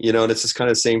body, and it's just kind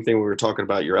of the same thing we were talking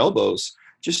about your elbows.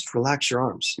 Just relax your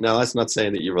arms. Now, that's not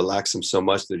saying that you relax them so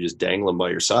much they're just dangling by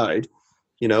your side,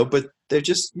 but they're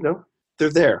just,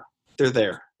 they're there. They're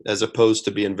there, as opposed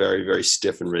to being very, very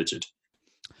stiff and rigid.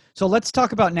 So let's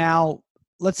talk about now,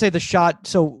 let's say the shot.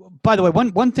 So, by the way,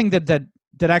 one thing that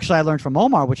actually I learned from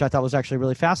Omar, which I thought was actually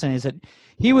really fascinating, is that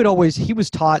he was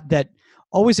taught that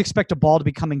always expect a ball to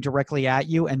be coming directly at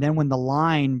you, and then when the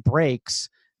line breaks,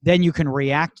 then you can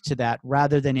react to that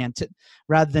rather than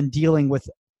dealing with,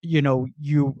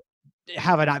 you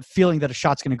have a feeling that a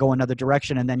shot's going to go another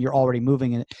direction, and then you're already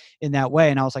moving in that way.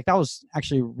 And I was like, that was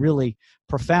actually really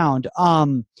profound. A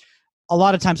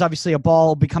lot of times, obviously, a ball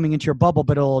will be coming into your bubble,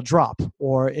 but it'll drop,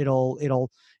 or it'll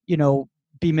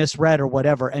be misread or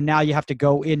whatever, and now you have to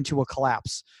go into a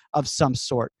collapse of some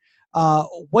sort.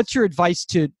 What's your advice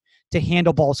to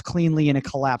handle balls cleanly in a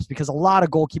collapse? Because a lot of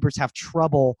goalkeepers have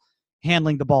trouble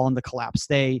handling the ball in the collapse.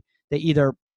 They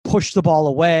either push the ball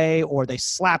away, or they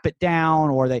slap it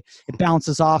down, or it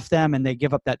bounces off them, and they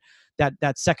give up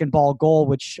that second ball goal,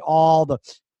 which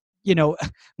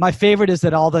my favorite is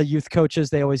that all the youth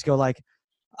coaches, they always go like,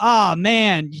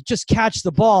 man, you just catch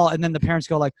the ball. And then the parents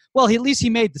go like, well, at least he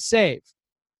made the save,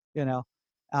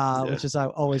 which is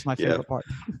always my favorite part.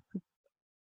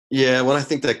 Yeah. Well, I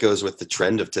think that goes with the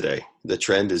trend of today. The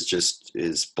trend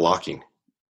is blocking,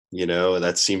 and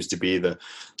that seems to be the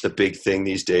big thing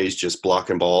these days, just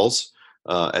blocking balls,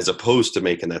 as opposed to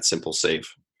making that simple save.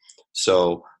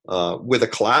 So with a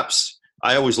collapse,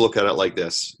 I always look at it like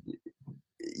this.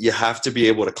 You have to be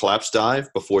able to collapse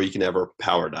dive before you can ever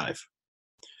power dive.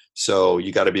 So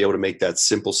you got to be able to make that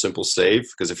simple save,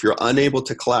 because if you're unable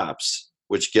to collapse,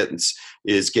 which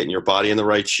is getting your body in the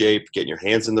right shape, getting your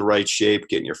hands in the right shape,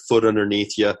 getting your foot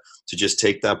underneath you to just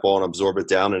take that ball and absorb it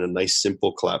down in a nice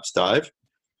simple collapse dive.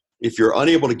 If you're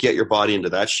unable to get your body into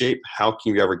that shape, how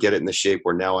can you ever get it in the shape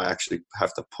where now I actually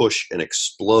have to push and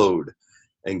explode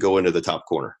and go into the top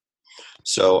corner?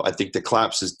 So I think the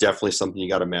collapse is definitely something you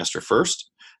got to master first.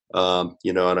 And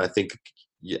I think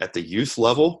at the youth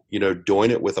level,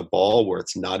 doing it with a ball where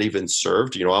it's not even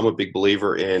served. I'm a big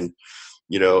believer in,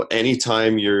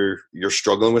 anytime you're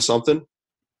struggling with something,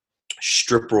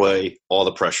 strip away all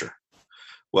the pressure.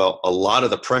 Well, a lot of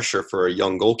the pressure for a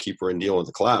young goalkeeper in dealing with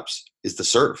the collapse is the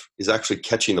serve, is actually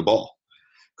catching the ball.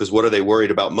 Because what are they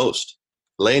worried about most?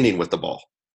 Landing with the ball.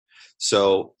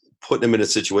 So putting them in a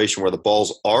situation where the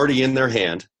ball's already in their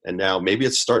hand, and now maybe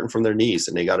it's starting from their knees,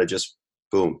 and they got to just,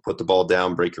 boom, put the ball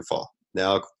down, break your fall.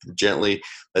 Now gently,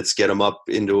 let's get them up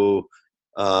into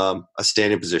a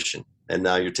standing position. And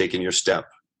now you're taking your step,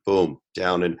 boom,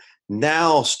 down, and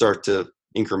now start to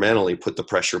incrementally put the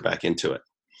pressure back into it.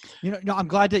 No, I'm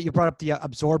glad that you brought up the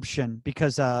absorption,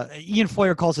 because Ian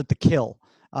Foyer calls it the kill.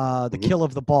 The kill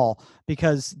of the ball,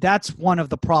 because that's one of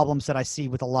the problems that I see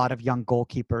with a lot of young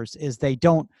goalkeepers is they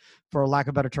don't, for lack of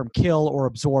a better term, kill or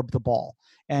absorb the ball.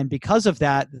 And because of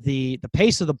that, the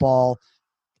pace of the ball,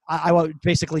 I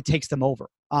basically takes them over,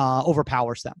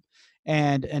 overpowers them.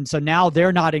 And so now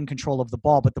they're not in control of the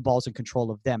ball, but the ball's in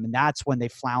control of them. And that's when they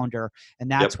flounder,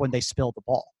 and that's when they spill the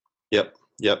ball.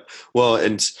 Yep. Well,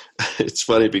 and it's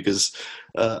funny because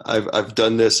I've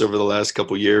done this over the last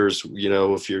couple of years.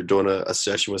 If you're doing a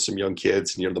session with some young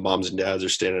kids, and the moms and dads are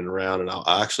standing around, and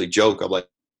I'll actually joke. I'm like,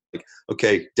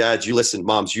 okay, dads, you listen.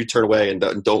 Moms, you turn away and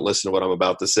don't listen to what I'm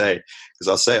about to say, because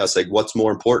I'll say, what's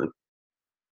more important,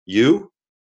 you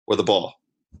or the ball?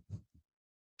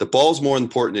 The ball's more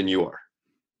important than you are.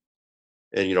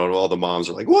 And, all the moms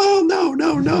are like, well, no,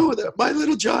 my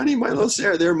little Johnny, my little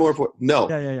Sarah, they're more important. No,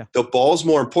 The ball's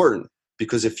more important,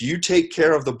 because if you take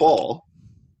care of the ball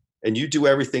and you do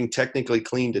everything technically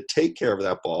clean to take care of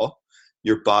that ball,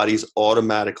 your body's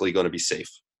automatically going to be safe,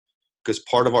 because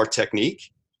part of our technique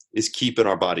is keeping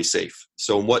our body safe.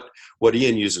 So what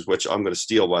Ian uses, which I'm going to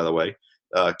steal, by the way,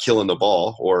 killing the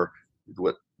ball, or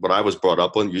what I was brought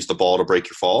up on, use the ball to break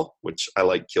your fall, which I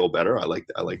like kill better. I like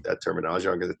that terminology.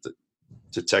 I'm going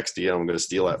to text Ian. I'm going to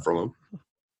steal that from him.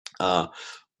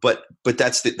 But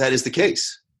that is the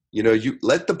case. You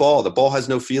let the ball has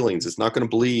no feelings. It's not going to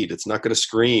bleed. It's not going to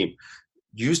scream.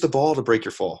 Use the ball to break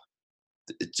your fall.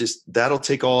 That'll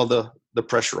take all the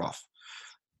pressure off.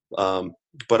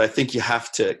 But I think you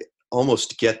have to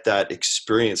almost get that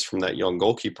experience from that young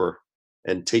goalkeeper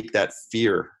and take that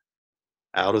fear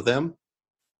out of them,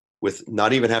 with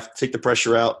not even have to take the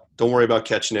pressure out. Don't worry about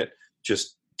catching it.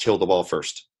 Just kill the ball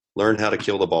first. Learn how to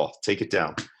kill the ball. Take it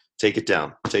down.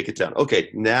 Okay,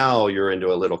 now you're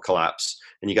into a little collapse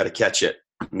and you got to catch it.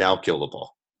 Now kill the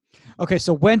ball. Okay,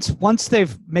 so once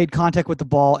they've made contact with the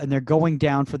ball and they're going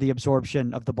down for the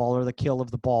absorption of the ball or the kill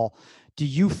of the ball, do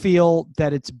you feel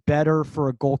that it's better for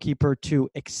a goalkeeper to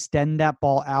extend that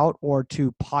ball out, or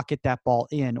to pocket that ball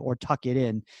in, or tuck it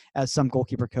in, as some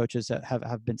goalkeeper coaches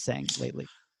have been saying lately?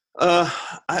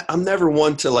 I'm never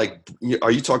one to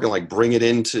are you talking like bring it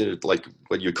into like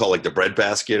what you call like the bread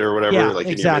basket or whatever,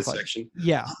 in your midsection?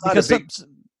 Yeah.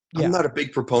 I'm not a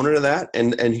big proponent of that.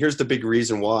 And here's the big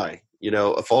reason why.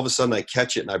 If all of a sudden I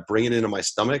catch it and I bring it into my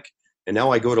stomach, and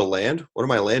now I go to land, what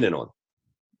am I landing on?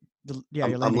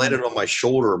 I'm landing on my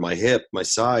shoulder, my hip, my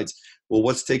sides. Well,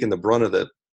 what's taking the brunt of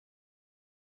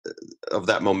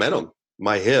that momentum?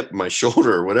 My hip, my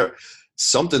shoulder, whatever.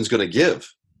 Something's going to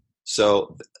give.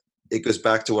 So it goes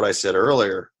back to what I said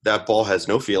earlier. That ball has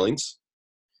no feelings.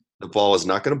 The ball is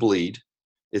not going to bleed.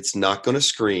 It's not going to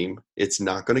scream. It's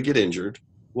not going to get injured.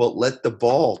 Well, let the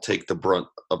ball take the brunt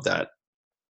of that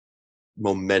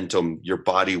momentum, your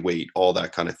body weight, all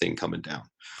that kind of thing coming down.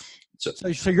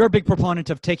 So you're a big proponent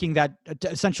of taking that,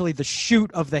 essentially the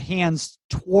shoot of the hands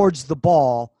towards the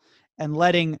ball, and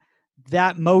letting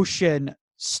that motion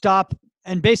stop.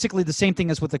 And basically the same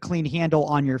thing as with the clean handle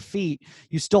on your feet,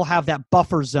 you still have that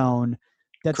buffer zone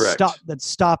that's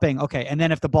stopping. Okay. And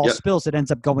then if the ball spills, it ends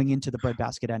up going into the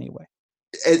breadbasket anyway.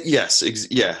 Yes.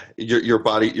 Yeah. Your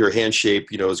body, your hand shape,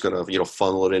 is going to,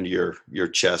 funnel it into your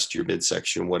chest, your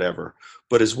midsection, whatever.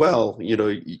 But as well,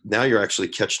 now you're actually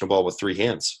catching the ball with three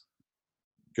hands,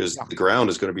 because the ground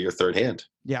is going to be your third hand.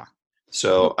 Yeah.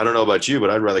 So I don't know about you, but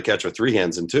I'd rather catch with three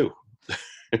hands than two.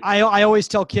 I always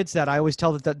tell kids that. I always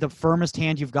tell that the firmest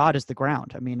hand you've got is the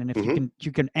ground. I mean, and if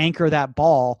you can anchor that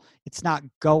ball, it's not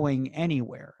going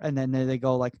anywhere. And then they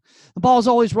go like, the ball's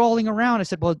always rolling around. I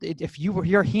said, well, if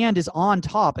your hand is on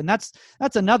top, and that's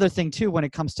another thing too when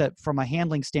it comes to from a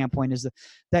handling standpoint, is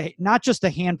that not just the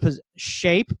hand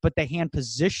shape, but the hand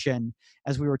position,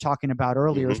 as we were talking about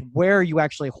earlier, is where you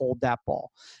actually hold that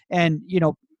ball. And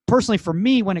personally for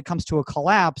me, when it comes to a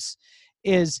collapse,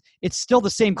 it's still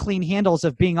the same clean handles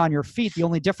of being on your feet. The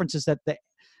only difference is that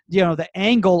the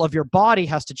angle of your body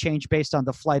has to change based on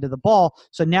the flight of the ball.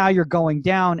 So now you're going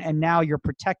down, and now you're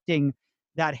protecting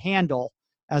that handle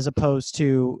as opposed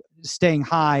to staying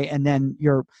high. And then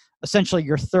essentially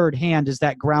your third hand is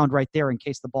that ground right there in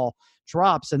case the ball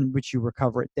drops, and which you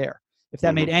recover it there. If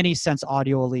that made any sense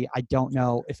audially, I don't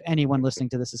know if anyone listening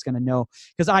to this is going to know,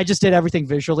 because I just did everything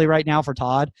visually right now for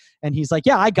Todd, and he's like,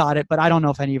 yeah, I got it, but I don't know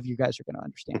if any of you guys are going to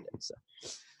understand it.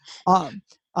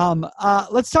 So,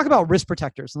 let's talk about wrist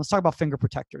protectors, and let's talk about finger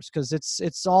protectors, because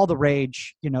it's all the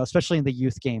rage, especially in the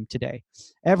youth game today.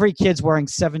 Every kid's wearing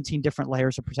 17 different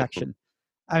layers of protection.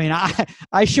 I mean,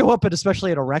 I show up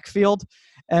especially at a rec field,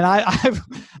 and I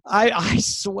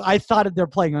thought they're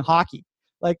playing hockey.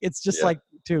 Like, it's just like,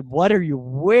 dude, what are you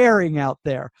wearing out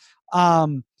there?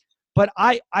 But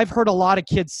I've heard a lot of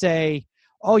kids say,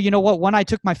 oh, you know what? When I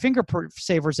took my finger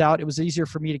savers out, it was easier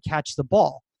for me to catch the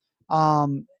ball.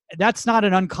 That's not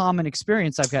an uncommon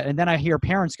experience I've got. And then I hear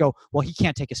parents go, well, he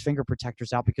can't take his finger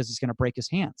protectors out because he's going to break his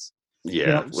hands.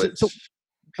 Yeah. So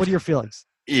what are your feelings?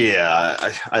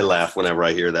 Yeah, I laugh whenever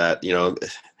I hear that.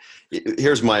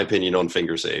 Here's my opinion on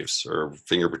finger saves or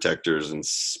finger protectors and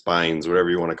spines, whatever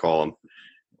you want to call them.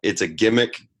 It's a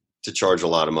gimmick to charge a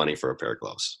lot of money for a pair of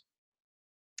gloves.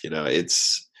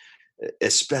 It's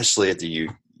especially at the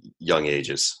young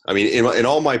ages. I mean, in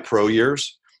all my pro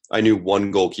years, I knew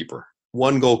one goalkeeper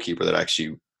that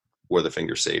actually wore the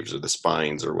finger saves or the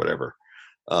spines or whatever.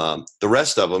 The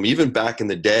rest of them, even back in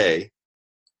the day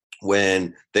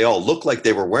when they all looked like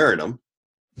they were wearing them,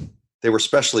 they were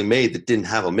specially made that didn't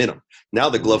have them in them. Now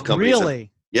the glove companies,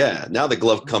 now the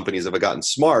glove companies have gotten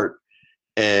smart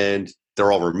and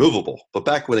they're all removable. But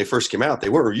back when they first came out,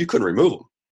 you couldn't remove them.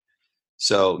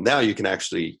 So now you can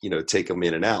actually, take them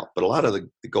in and out. But a lot of the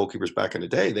goalkeepers back in the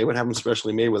day, they would have them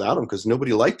specially made without them because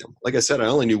nobody liked them. Like I said, I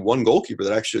only knew one goalkeeper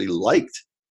that actually liked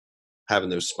having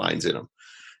those spines in them.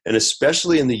 And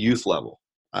especially in the youth level,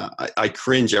 I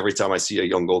cringe every time I see a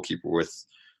young goalkeeper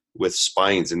with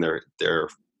spines in their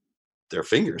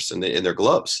fingers and in their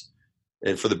gloves.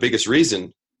 And for the biggest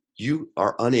reason, you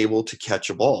are unable to catch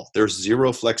a ball. There's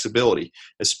zero flexibility,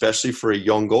 especially for a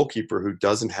young goalkeeper who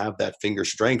doesn't have that finger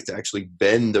strength to actually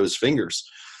bend those fingers.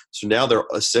 So now they're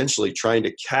essentially trying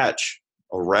to catch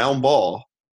a round ball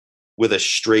with a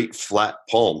straight, flat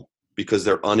palm because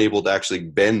they're unable to actually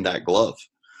bend that glove.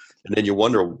 And then you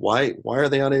wonder, why are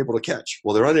they unable to catch?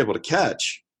 Well, they're unable to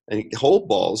catch and hold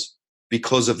balls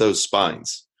because of those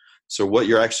spines. So what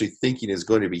you're actually thinking is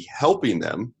going to be helping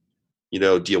them,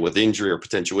 deal with injury or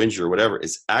potential injury or whatever,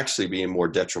 is actually being more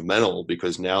detrimental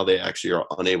because now they actually are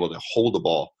unable to hold the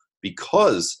ball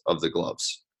because of the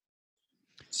gloves.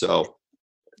 So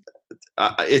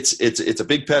it's a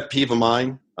big pet peeve of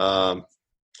mine. I'm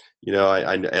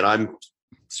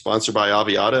sponsored by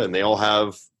Aviata, and they all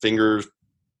have finger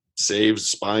saves,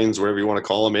 spines, whatever you want to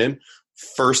call them in.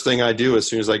 First thing I do as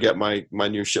soon as I get my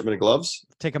new shipment of gloves,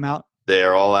 take them out.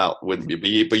 They're all out. But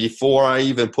before I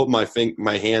even put my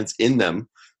hands in them,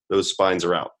 those spines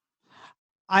are out.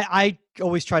 I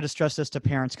always try to stress this to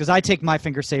parents because I take my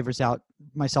finger savers out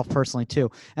myself personally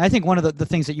too. And I think one of the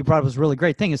things that you brought up was a really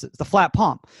great thing is the flat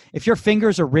palm. If your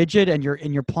fingers are rigid and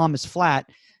your palm is flat,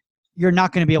 you're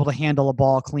not going to be able to handle a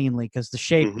ball cleanly because the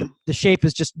shape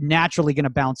is just naturally going to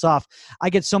bounce off. I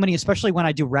get so many, especially when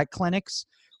I do rec clinics,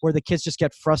 where the kids just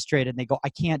get frustrated and they go, I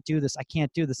can't do this. And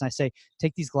I say,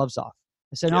 take these gloves off.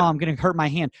 I said, no, I'm going to hurt my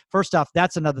hand. First off,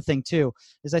 that's another thing too,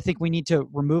 is I think we need to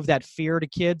remove that fear to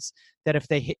kids that if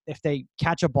they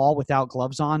catch a ball without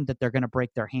gloves on, that they're going to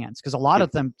break their hands. Because a lot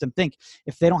of them think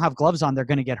if they don't have gloves on, they're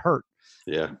going to get hurt.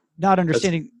 Yeah. Not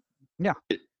understanding.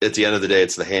 At the end of the day,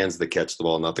 it's the hands that catch the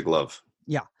ball, not the glove.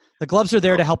 Yeah. The gloves are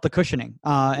there to help the cushioning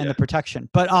and the protection.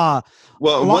 But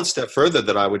one step further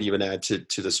that I would even add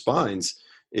to the spines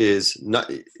is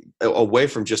not away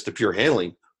from just the pure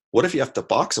handling. What if you have to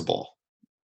box a ball?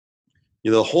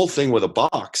 The whole thing with a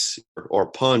box or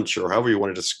punch or however you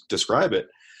want to describe it,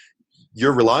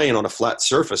 you're relying on a flat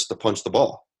surface to punch the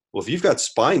ball. Well, if you've got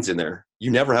spines in there,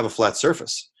 you never have a flat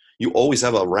surface. You always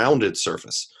have a rounded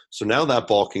surface. So now that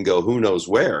ball can go who knows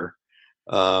where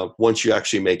once you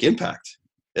actually make impact.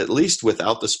 At least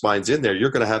without the spines in there,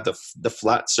 you're going to have the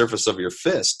flat surface of your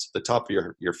fist, the top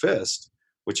of your fist,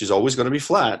 which is always going to be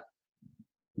flat.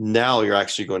 Now you're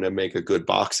actually going to make a good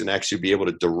box and actually be able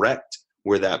to direct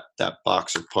where that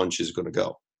box or punch is going to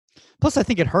go. Plus, I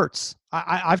think it hurts.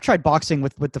 I've tried boxing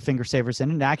with the finger savers,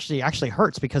 and it actually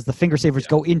hurts because the finger savers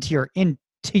go into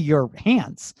your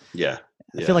hands. Yeah.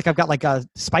 I feel like I've got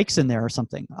spikes in there or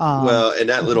something. Well, and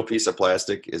that little piece of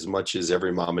plastic, as much as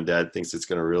every mom and dad thinks it's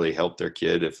going to really help their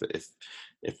kid,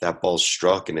 if that ball's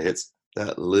struck and it hits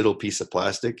that little piece of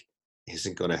plastic,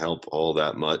 isn't going to help all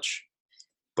that much.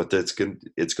 But it's going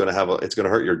to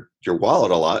hurt your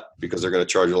wallet a lot because they're going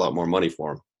to charge a lot more money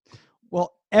for them.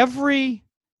 Well, every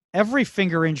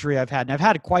finger injury I've had, and I've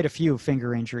had quite a few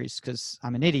finger injuries because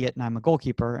I'm an idiot and I'm a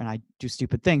goalkeeper and I do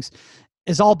stupid things,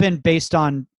 has all been based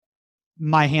on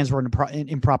my hands were in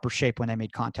improper shape when I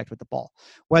made contact with the ball.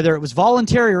 Whether it was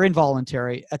voluntary or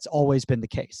involuntary, that's always been the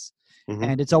case. Mm-hmm.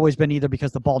 And it's always been either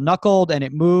because the ball knuckled and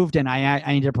it moved and I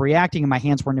ended up reacting and my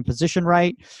hands weren't in position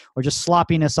right, or just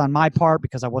sloppiness on my part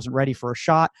because I wasn't ready for a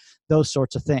shot, those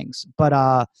sorts of things. But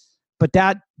But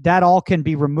that all can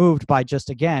be removed by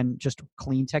just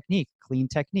clean technique, clean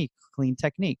technique, clean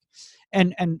technique.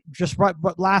 And just right,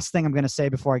 but last thing I'm going to say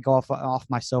before I go off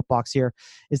my soapbox here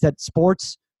is that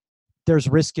sports, there's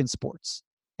risk in sports.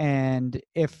 And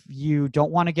if you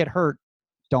don't want to get hurt,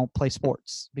 don't play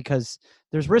sports, because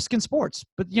there's risk in sports.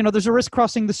 But there's a risk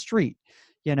crossing the street.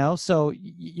 So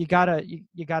you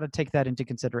gotta take that into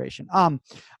consideration. All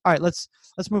right, let's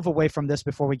move away from this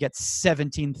before we get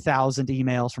 17,000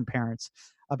 emails from parents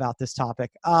about this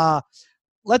topic.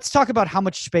 Let's talk about how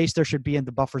much space there should be in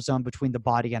the buffer zone between the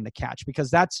body and the catch, because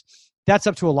that's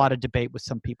up to a lot of debate with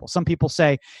some people. Some people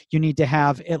say you need to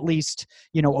have at least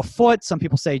a foot. Some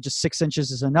people say just 6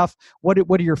 inches is enough. What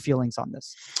are your feelings on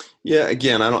this? Yeah,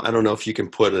 again, I don't know if you can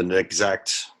put an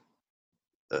exact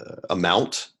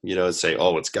amount, say,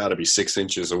 oh, it's got to be 6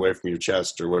 inches away from your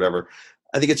chest or whatever.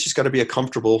 I think it's just got to be a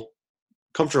comfortable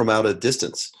amount of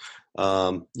distance.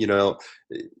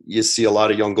 You see a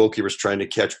lot of young goalkeepers trying to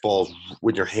catch balls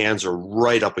when your hands are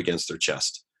right up against their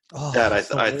chest. Oh, that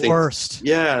I think worst.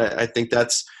 Yeah, I think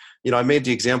that's, I made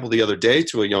the example the other day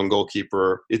to a young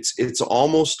goalkeeper. It's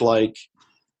almost like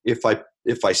if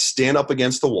I stand up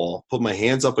against the wall, put my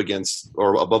hands up against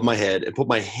or above my head, and put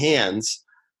my hands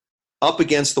up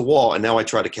against the wall, and now I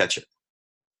try to catch it.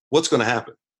 What's going to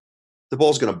happen? The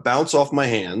ball's going to bounce off my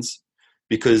hands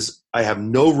because I have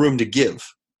no room to give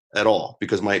at all,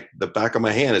 because the back of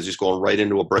my hand is just going right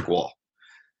into a brick wall.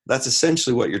 That's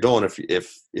essentially what you're doing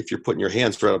if you're putting your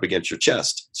hands right up against your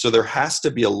chest. So there has to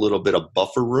be a little bit of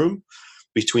buffer room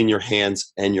between your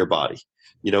hands and your body.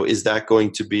 Is that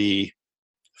going to be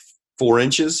 4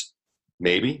 inches?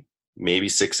 Maybe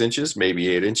 6 inches, maybe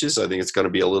 8 inches. I think it's going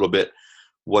to be a little bit,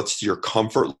 what's your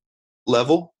comfort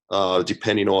level,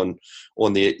 depending on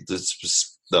the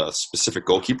specific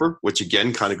goalkeeper, which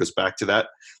again kind of goes back to that.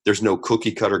 There's no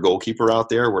cookie cutter goalkeeper out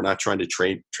there. We're not trying to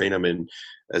train them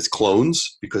as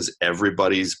clones, because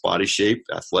everybody's body shape,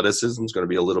 athleticism is going to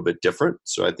be a little bit different.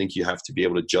 So I think you have to be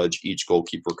able to judge each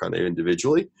goalkeeper kind of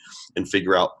individually and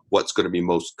figure out what's going to be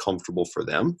most comfortable for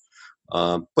them.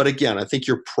 But again, I think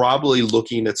you're probably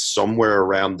looking at somewhere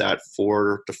around that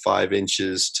 4 to 5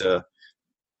 inches to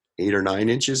 8 or 9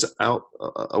 inches out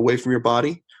away from your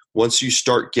body. Once you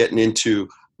start getting into,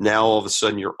 now all of a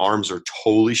sudden your arms are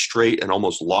totally straight and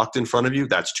almost locked in front of you,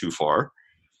 that's too far.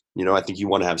 I think you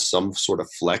want to have some sort of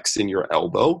flex in your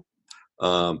elbow.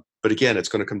 But again, it's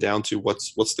going to come down to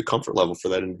what's the comfort level for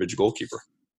that individual goalkeeper.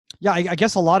 Yeah, I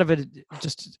guess a lot of it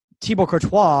just, Thibaut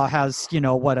Courtois has, a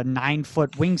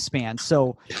 9-foot wingspan.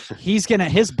 So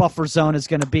his buffer zone is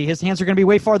going to be, his hands are going to be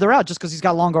way farther out just because he's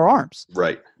got longer arms.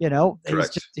 Right.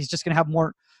 Correct. He's just going to have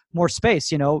more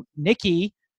space.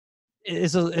 Nicky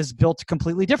is built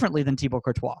completely differently than Thibaut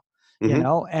Courtois.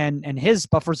 And his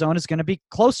buffer zone is going to be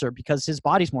closer because his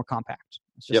body's more compact.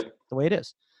 It's just the way it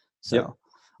is. So,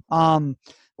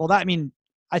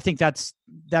 I think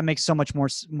that makes so much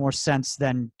more sense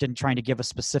than trying to give a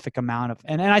specific amount of,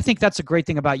 and I think that's a great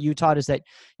thing about you, Todd, is that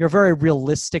you're very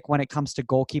realistic when it comes to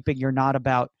goalkeeping. You're not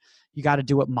about, you got to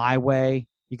do it my way.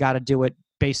 You got to do it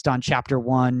based on chapter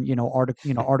 1,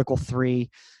 article 3.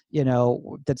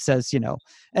 That says,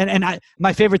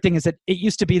 my favorite thing is that it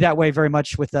used to be that way very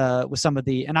much with some of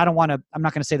the, and I'm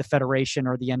not going to say the Federation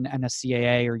or the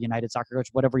NSCAA or United Soccer Coach,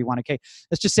 whatever you want to say.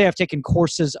 Let's just say I've taken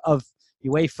courses of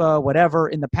UEFA, whatever,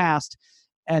 in the past,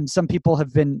 and some people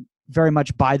have been very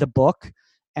much by the book.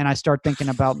 And I start thinking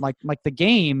about like the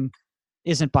game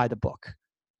isn't by the book,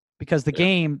 because the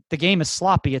game is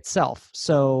sloppy itself.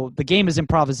 So the game is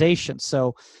improvisation.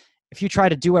 So if you try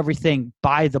to do everything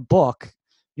by the book,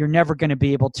 you're never going to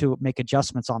be able to make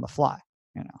adjustments on the fly.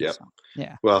 Yeah. So,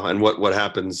 yeah. Well, and what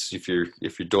happens if you're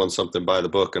doing something by the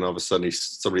book and all of a sudden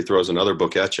somebody throws another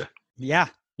book at you? Yeah.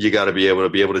 You got to be able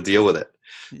to deal with it.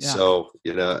 Yeah. So,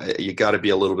 you got to be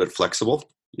a little bit flexible,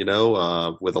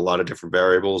 with a lot of different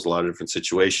variables, a lot of different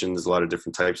situations, a lot of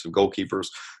different types of goalkeepers,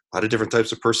 a lot of different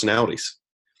types of personalities.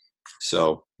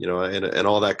 So, and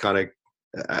all that kind of,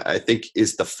 I think,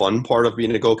 is the fun part of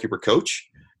being a goalkeeper coach,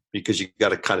 because you got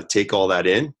to kind of take all that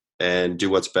in and do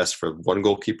what's best for one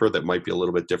goalkeeper that might be a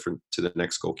little bit different to the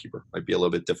next goalkeeper, might be a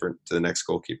little bit different to the next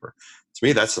goalkeeper. To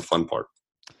me, that's the fun part.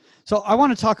 So I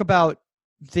want to talk about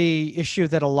the issue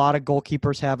that a lot of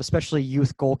goalkeepers have, especially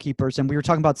youth goalkeepers. And we were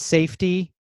talking about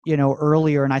safety,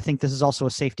 earlier. And I think this is also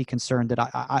a safety concern that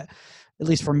I at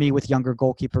least for me with younger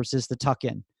goalkeepers, is the tuck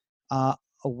in.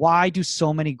 Why do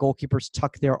so many goalkeepers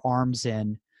tuck their arms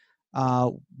in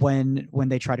when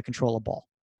they try to control a ball?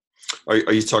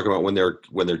 Are you talking about when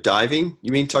they're diving?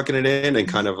 You mean tucking it in and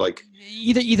kind of like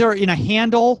either in a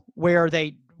handle where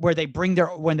where they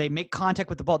when they make contact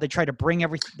with the ball, they try to bring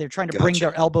they're trying to bring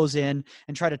their elbows in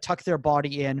and try to tuck their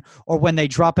body in, or when they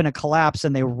drop in a collapse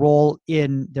and they roll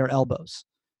in their elbows,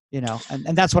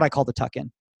 and that's what I call the tuck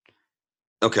in.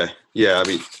 Okay. Yeah. I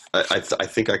mean, I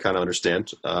think I kind of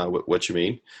understand what you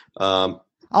mean.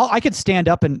 I could stand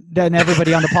up, and then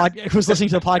everybody on the podcast who's listening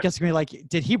to the podcast can be like,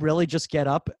 did he really just get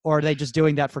up? Or are they just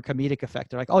doing that for comedic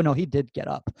effect? They're like, oh no, he did get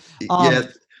up. Yeah.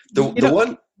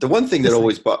 The one thing that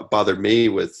always bothered me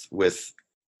with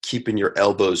keeping your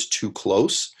elbows too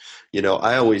close,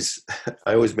 I always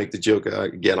make the joke,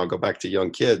 again, I'll go back to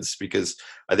young kids, because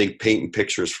I think painting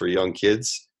pictures for young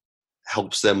kids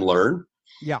helps them learn.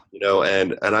 Yeah.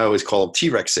 And I always call them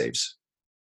T-Rex saves.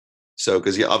 So,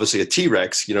 because obviously a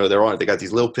T-Rex, they got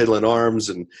these little piddling arms,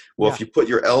 and if you put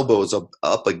your elbows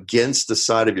up against the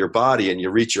side of your body and you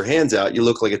reach your hands out, you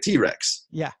look like a T-Rex.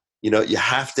 Yeah. You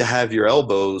have to have your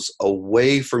elbows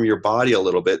away from your body a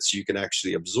little bit so you can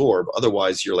actually absorb.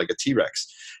 Otherwise, you're like a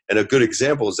T-Rex. And a good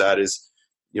example of that is,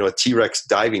 a T-Rex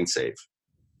diving save.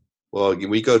 Well,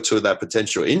 we go to that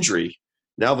potential injury.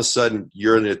 Now, all of a sudden,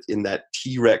 you're in that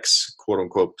T-Rex, quote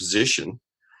unquote, position,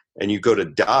 and you go to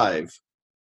dive.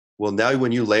 Well, now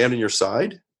when you land on your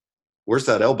side, where's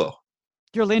that elbow?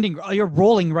 You're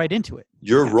rolling right into it.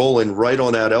 You're rolling right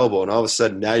on that elbow. And all of a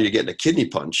sudden now you're getting a kidney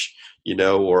punch,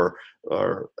 or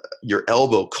your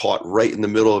elbow caught right in the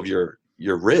middle of your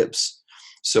ribs.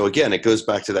 So again, it goes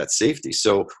back to that safety.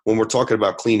 So when we're talking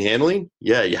about clean handling,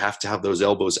 you have to have those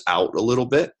elbows out a little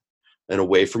bit and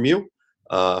away from you,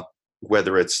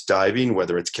 whether it's diving,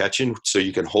 whether it's catching, so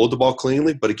you can hold the ball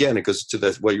cleanly. But again, it goes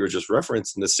to what you were just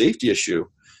referencing, the safety issue.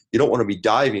 You don't want to be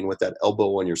diving with that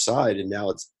elbow on your side, and now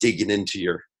it's digging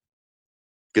into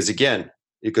because again,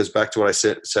 it goes back to what I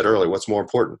said earlier. What's more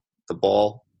important, the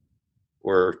ball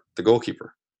or the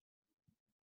goalkeeper?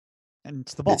 And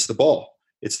it's the ball.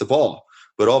 It's the ball.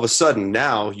 But all of a sudden,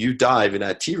 now you dive in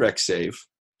that T-Rex save,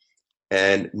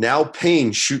 and now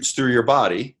pain shoots through your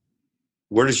body.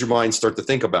 Where does your mind start to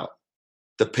think about?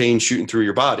 The pain shooting through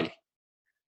your body.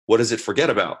 What does it forget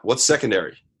about? What's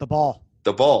secondary? The ball.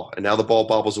 And now the ball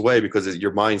bobbles away because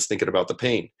your mind's thinking about the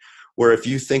pain. Where if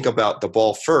you think about the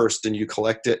ball first and you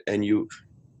collect it and you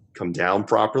come down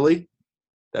properly,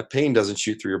 that pain doesn't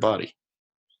shoot through your body.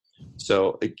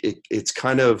 So it's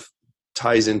kind of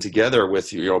ties in together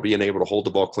with being able to hold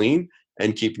the ball clean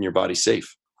and keeping your body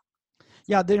safe.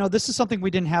 Yeah, this is something we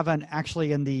didn't have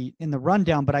actually in the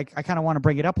rundown, but I kind of want to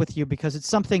bring it up with you because it's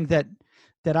something that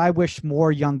I wish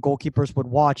more young goalkeepers would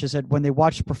watch, is that when they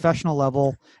watch the professional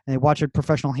level and they watch a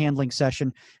professional handling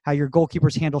session, how your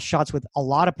goalkeepers handle shots with a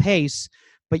lot of pace,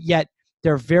 but yet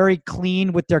they're very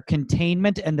clean with their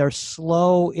containment and they're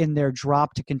slow in their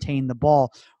drop to contain the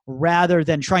ball rather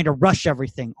than trying to rush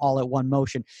everything all at one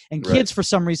motion. And kids, for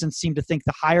some reason, seem to think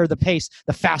the higher the pace,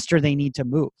 the faster they need to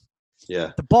move.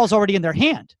 Yeah. The ball's already in their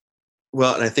hand.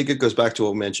 Well, and I think it goes back to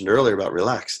what we mentioned earlier about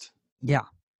relaxed. Yeah.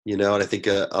 And I think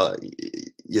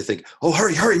you think, oh,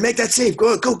 hurry, make that save.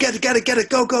 Go, get it,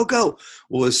 go.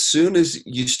 Well, as soon as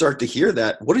you start to hear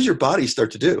that, what does your body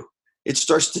start to do? It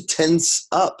starts to tense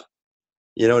up.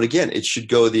 And again, it should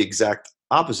go the exact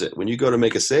opposite. When you go to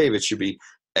make a save, it should be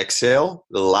exhale,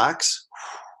 relax,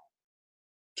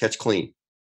 catch clean.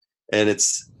 And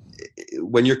it's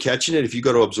when you're catching it, if you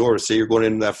go to absorb, say you're going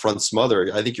into that front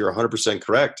smother, I think you're 100%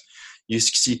 correct. You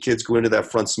see kids go into that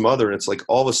front smother, and it's like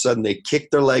all of a sudden they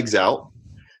kick their legs out,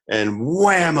 and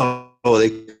whammo,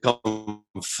 they come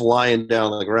flying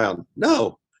down on the ground.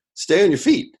 No, stay on your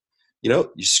feet. You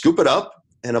scoop it up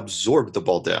and absorb the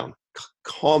ball down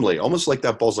calmly, almost like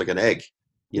that ball's like an egg.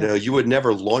 You would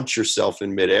never launch yourself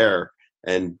in midair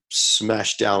and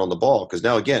smash down on the ball, because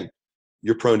now, again,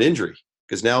 you're prone to injury,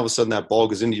 because now all of a sudden that ball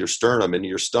goes into your sternum, into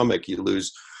your stomach, you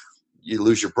lose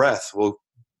your breath. Well,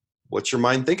 what's your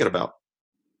mind thinking about?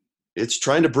 It's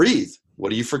trying to breathe.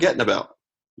 What are you forgetting about?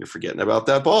 You're forgetting about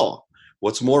that ball.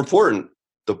 What's more important?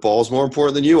 The ball's more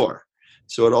important than you are.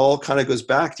 So it all kind of goes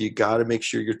back to, you got to make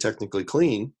sure you're technically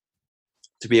clean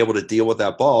to be able to deal with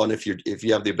that ball. And if you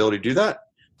have the ability to do that,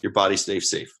 your body stays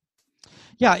safe.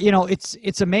 Yeah,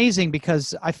 it's amazing,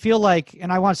 because I feel like, and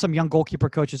I want some young goalkeeper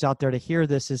coaches out there to hear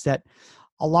this, is that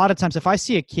a lot of times if I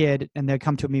see a kid and they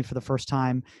come to me for the first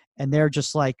time and they're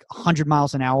just like 100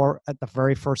 miles an hour at the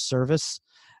very first service,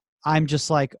 I'm just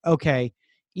like, okay,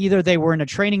 either they were in a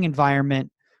training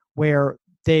environment where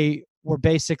they were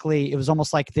basically, it was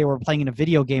almost like they were playing in a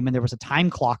video game and there was a time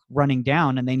clock running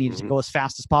down and they needed to go as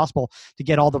fast as possible to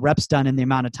get all the reps done in the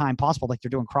amount of time possible, like they're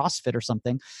doing CrossFit or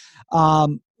something.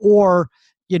 Or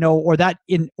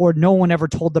no one ever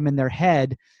told them in their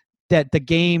head that the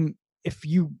game if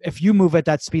you move at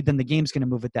that speed, then the game's going to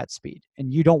move at that speed,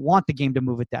 and you don't want the game to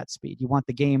move at that speed. You want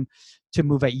the game to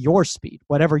move at your speed,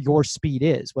 whatever your speed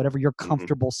is, whatever your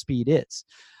comfortable speed is.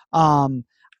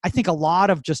 I think a lot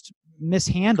of just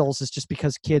mishandles is just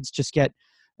because kids just get,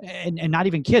 and not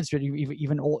even kids, but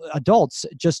even adults,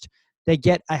 just they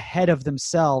get ahead of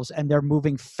themselves and they're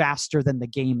moving faster than the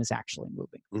game is actually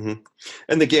moving. Mm-hmm.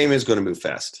 And the game is going to move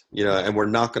fast, and we're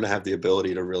not going to have the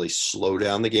ability to really slow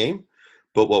down the game.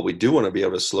 But what we do want to be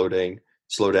able to slow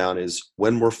down is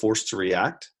when we're forced to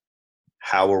react,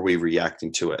 how are we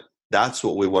reacting to it? That's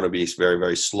what we want to be very,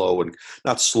 very slow, and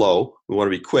not slow. We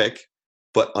want to be quick,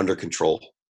 but under control,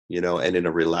 and in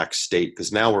a relaxed state,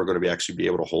 because now we're going to actually be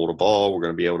able to hold a ball. We're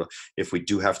going to be able to, if we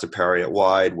do have to parry it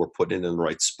wide, we're putting it in the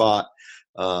right spot.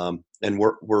 And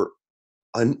we're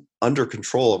under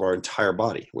control of our entire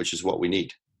body, which is what we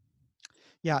need.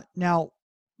 Yeah. Now,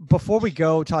 before we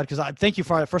go, Todd, because I thank you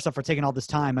first off for taking all this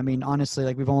time. I mean, honestly,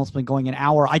 like we've almost been going an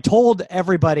hour. I told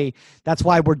everybody that's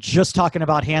why we're just talking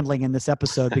about handling in this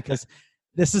episode, because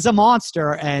this is a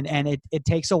monster and it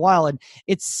takes a while. And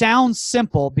it sounds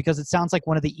simple because it sounds like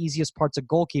one of the easiest parts of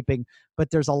goalkeeping,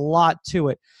 but there's a lot to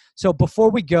it. So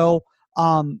before we go,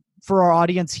 for our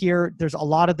audience here, there's a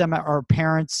lot of them are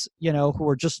parents, who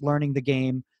are just learning the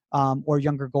game, or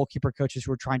younger goalkeeper coaches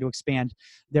who are trying to expand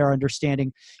their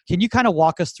understanding. Can you kind of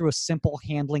walk us through a simple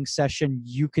handling session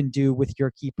you can do with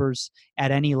your keepers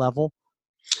at any level?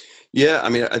 Yeah, I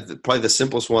mean, probably the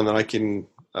simplest one that I can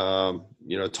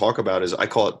talk about is, I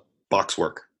call it box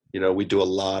work. We do a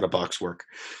lot of box work.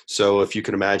 So if you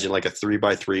can imagine like a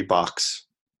 3x3 box,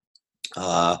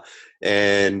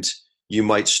 and you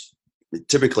might,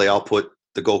 typically I'll put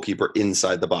the goalkeeper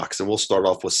inside the box, and we'll start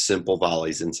off with simple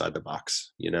volleys inside the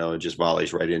box, and just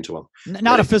volleys right into them.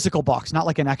 Not a physical box, not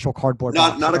like an actual cardboard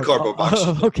box. Not a cardboard box.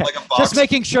 Okay. Like a box. Just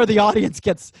making sure the audience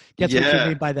gets what you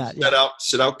mean by that.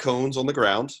 Set out cones on the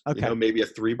ground. Okay. Maybe a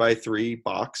 3x3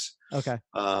 box. Okay.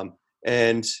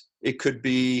 And it could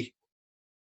be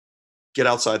get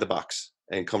outside the box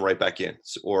and come right back in,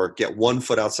 or get 1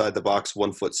 foot outside the box,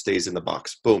 1 foot stays in the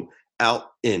box. Boom. Out,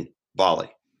 in, volley.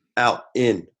 Out,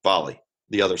 in, volley.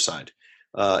 The other side.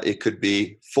 It could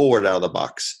be forward out of the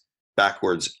box,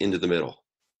 backwards into the middle,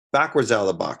 backwards out of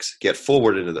the box, get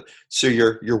forward into the. So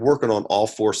you're working on all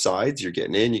 4 sides. You're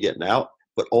getting in, you're getting out,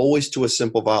 but always to a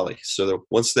simple volley. So that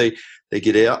once they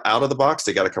get out of the box,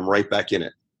 they got to come right back in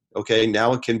it. Okay,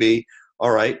 now it can be,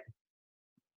 all right,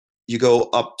 you go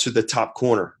up to the top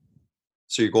corner.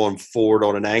 So you're going forward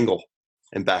on an angle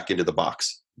and back into the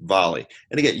box. Volley.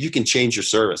 And again, you can change your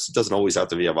service. It doesn't always have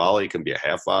to be a volley. It can be a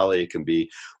half volley. It can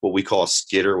be what we call a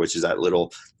skitter, which is that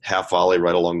little half volley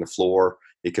right along the floor.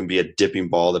 It can be a dipping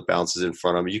ball that bounces in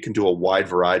front of you. You can do a wide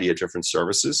variety of different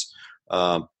services.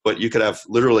 But you could have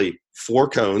literally 4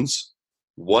 cones,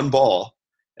 1 ball,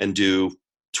 and do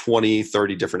 20,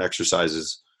 30 different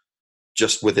exercises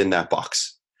just within that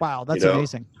box. Wow, that's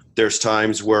amazing. There's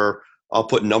times where I'll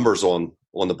put numbers on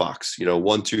the box,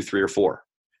 1, 2, 3, or 4.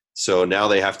 So now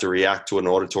they have to react to an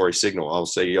auditory signal. I'll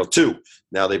say, 2.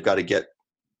 Now they've got to get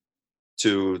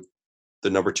to the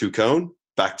number 2 cone,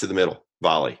 back to the middle,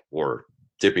 volley or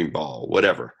dipping ball,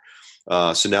 whatever.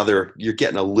 So now you're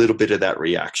getting a little bit of that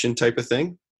reaction type of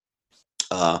thing.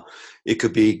 It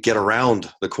could be get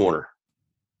around the corner,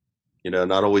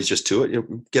 not always just to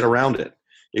it, get around it.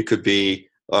 It could be,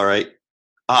 all right,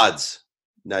 odds.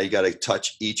 Now you got to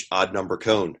touch each odd number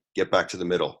cone, get back to the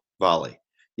middle, volley.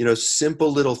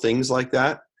 Simple little things like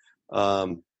that.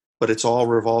 But it's all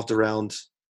revolved around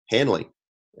handling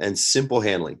and simple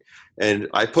handling. And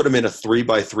I put them in a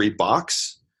 3x3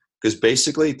 box because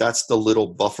basically that's the little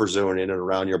buffer zone in and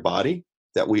around your body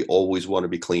that we always want to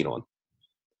be clean on.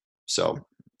 So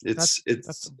it's really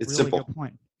simple. Good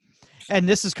point. And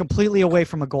this is completely away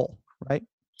from a goal, right?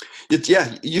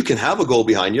 You can have a goal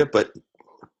behind you, but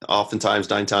oftentimes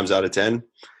 9 times out of 10,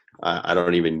 I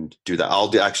don't even do that.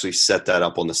 I'll actually set that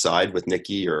up on the side with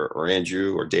Nikki or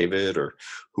Andrew or David or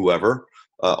whoever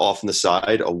off on the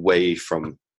side away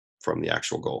from the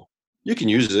actual goal. You can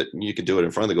use it and you can do it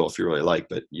in front of the goal if you really like,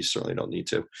 but you certainly don't need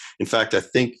to. In fact, I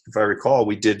think if I recall,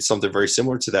 we did something very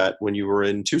similar to that when you were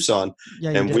in Tucson,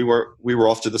 and we were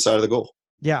off to the side of the goal.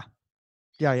 Yeah.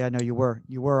 No, you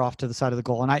were off to the side of the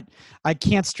goal. And I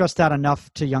can't stress that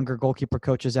enough to younger goalkeeper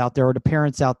coaches out there or to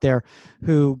parents out there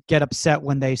who get upset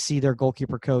when they see their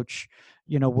goalkeeper coach,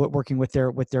 working with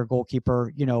their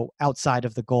goalkeeper, outside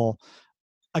of the goal.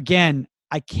 Again,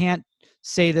 I can't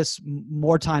say this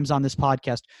more times on this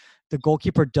podcast. The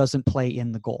goalkeeper doesn't play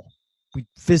in the goal. We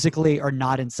physically are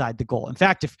not inside the goal. In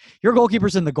fact, if your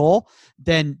goalkeeper's in the goal,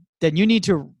 then you need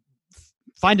to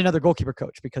find another goalkeeper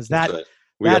coach because that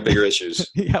We got bigger issues.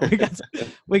 Yeah,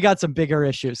 we got some bigger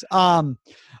issues.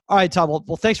 All right, Todd.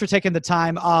 Well, thanks for taking the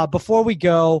time. Before we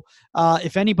go,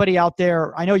 if anybody out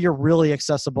there, I know you're really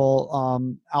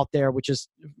accessible out there, which is,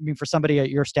 I mean, for somebody at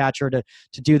your stature to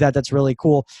do that, that's really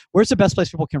cool. Where's the best place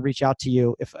people can reach out to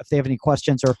you if they have any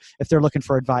questions or if they're looking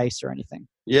for advice or anything?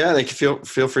 Yeah, they can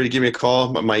feel free to give me a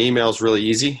call. My email is really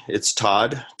easy. It's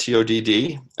Todd, Todd,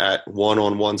 at One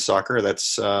on One Soccer.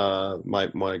 That's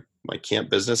my camp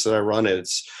business that I run.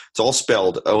 It's all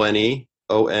spelled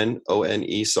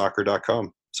ONEONONE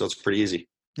soccer.com. So it's pretty easy.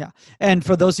 Yeah. And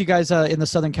for those of you guys in the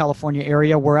Southern California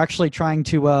area, we're actually trying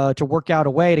to work out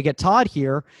a way to get Todd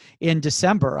here in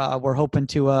December. We're hoping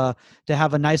to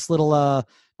have a nice little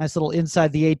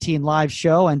Inside the 18 live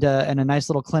show and a nice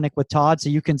little clinic with Todd, so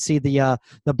you can see the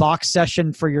box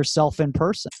session for yourself in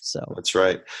person. So that's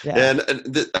right. Yeah.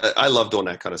 And I love doing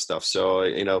that kind of stuff. So,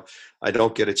 I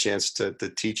don't get a chance to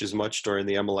teach as much during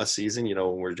the MLS season.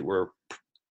 We're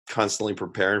constantly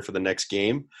preparing for the next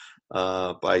game.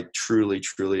 But I truly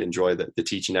enjoy the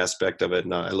teaching aspect of it.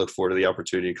 And I look forward to the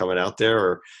opportunity coming out there,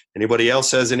 or anybody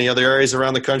else has any other areas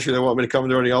around the country that want me to come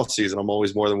during the off season. I'm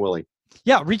always more than willing.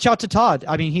 Yeah. Reach out to Todd.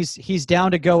 I mean, he's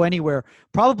down to go anywhere,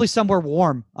 probably somewhere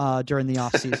warm during the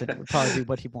off season. It would probably be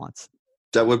what he wants.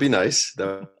 That would be nice.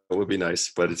 That would be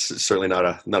nice, but it's certainly not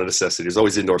a necessity. There's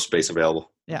always indoor space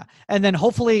available. Yeah. And then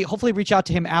hopefully reach out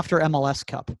to him after MLS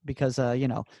Cup, because,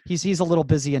 he's a little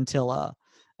busy until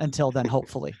then,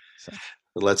 hopefully. So.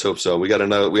 Let's hope so. We got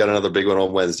another big one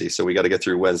on Wednesday, so we got to get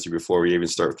through Wednesday before we even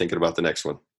start thinking about the next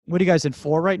one. What are you guys in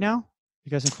for right now?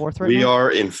 You guys in fourth right now? We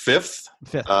are in fifth.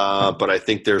 But I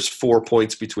think there's 4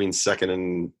 points between second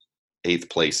and eighth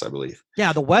place, I believe.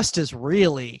 Yeah, the West is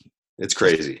really it's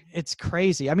crazy. It's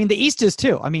crazy. I mean, the East is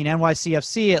too. I mean,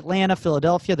 NYCFC, Atlanta,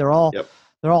 Philadelphia, they're all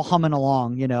humming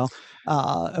along,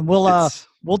 and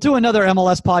we'll do another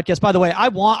MLS podcast. By the way, I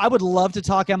would love to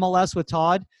talk MLS with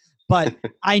Todd, but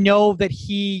I know that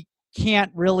he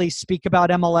can't really speak about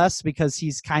MLS because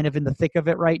he's kind of in the thick of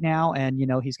it right now, and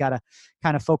he's got to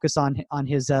kind of focus on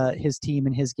his team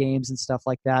and his games and stuff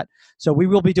like that. So we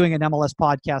will be doing an MLS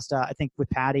podcast, I think, with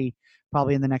Patty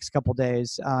probably in the next couple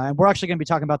days, and we're actually going to be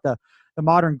talking about the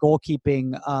modern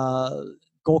goalkeeping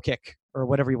goal kick, or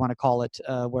whatever you want to call it,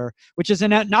 which is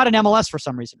not an MLS for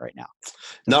some reason right now.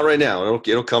 Not right now.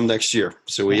 It'll come next year.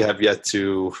 So we have yet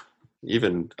to.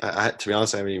 Even to be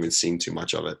honest, I haven't even seen too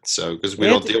much of it. So because we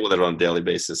don't deal with it on a daily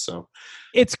basis, so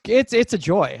it's a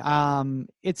joy.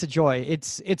 It's a joy.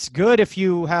 It's good if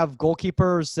you have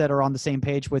goalkeepers that are on the same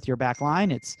page with your back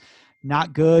line. It's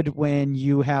not good when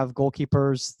you have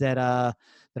goalkeepers that are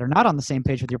not on the same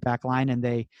page with your back line,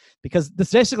 because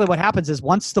this basically what happens is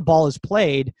once the ball is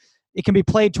played, it can be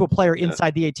played to a player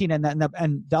inside the 18, and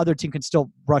the other team can still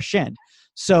rush in.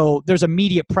 So there's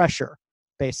immediate pressure.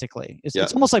 Basically,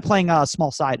 it's almost like playing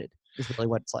small-sided is really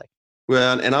what it's like.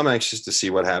 Well, and I'm anxious to see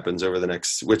what happens over the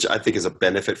next, which I think is a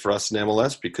benefit for us in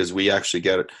MLS, because we actually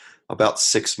get about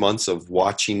 6 months of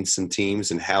watching some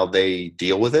teams and how they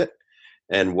deal with it,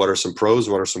 and what are some pros,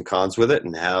 what are some cons with it,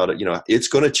 and how to, it's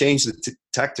going to change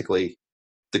tactically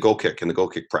the goal kick and the goal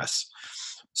kick press.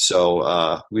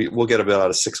 So we'll get about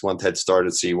a 6 month head start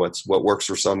and see what works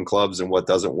for some clubs and what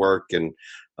doesn't work, and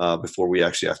before we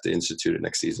actually have to institute it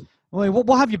next season. Well,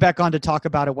 we'll have you back on to talk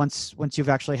about it once you've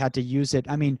actually had to use it.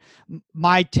 I mean,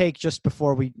 my take just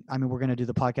before we're going to do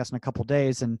the podcast in a couple of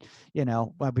days, and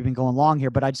we've been going long here,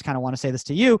 but I just kind of want to say this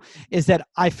to you, is that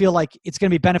I feel like it's going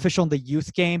to be beneficial in the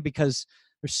youth game, because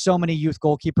there's so many youth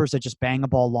goalkeepers that just bang a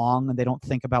ball long and they don't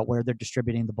think about where they're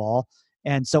distributing the ball.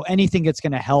 And so anything that's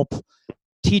going to help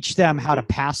teach them how to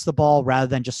pass the ball rather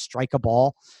than just strike a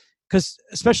ball. Because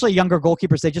especially younger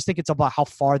goalkeepers, they just think it's about how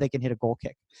far they can hit a goal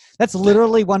kick. That's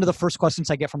literally one of the first questions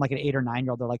I get from like an 8 or 9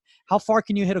 year old. They're like, "How far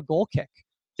can you hit a goal kick?"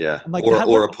 Yeah, I'm like,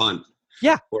 or a punt.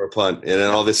 Yeah, or a punt, and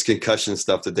then all this concussion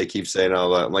stuff that they keep saying.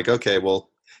 I'm like, okay, well,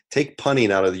 take punting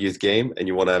out of the youth game, and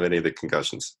you won't have any of the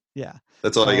concussions. Yeah,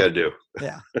 that's all you got to do.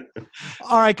 Yeah.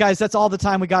 All right, guys, that's all the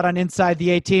time we got on Inside the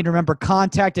 18. Remember,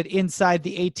 contact at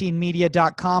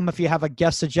insidethe18media.com if you have a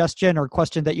guest suggestion or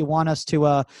question that you want us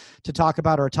to talk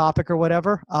about, or a topic or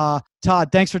whatever.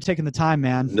 Todd, thanks for taking the time,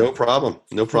 man. No problem.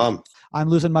 I'm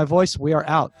losing my voice. We are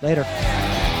out. Later.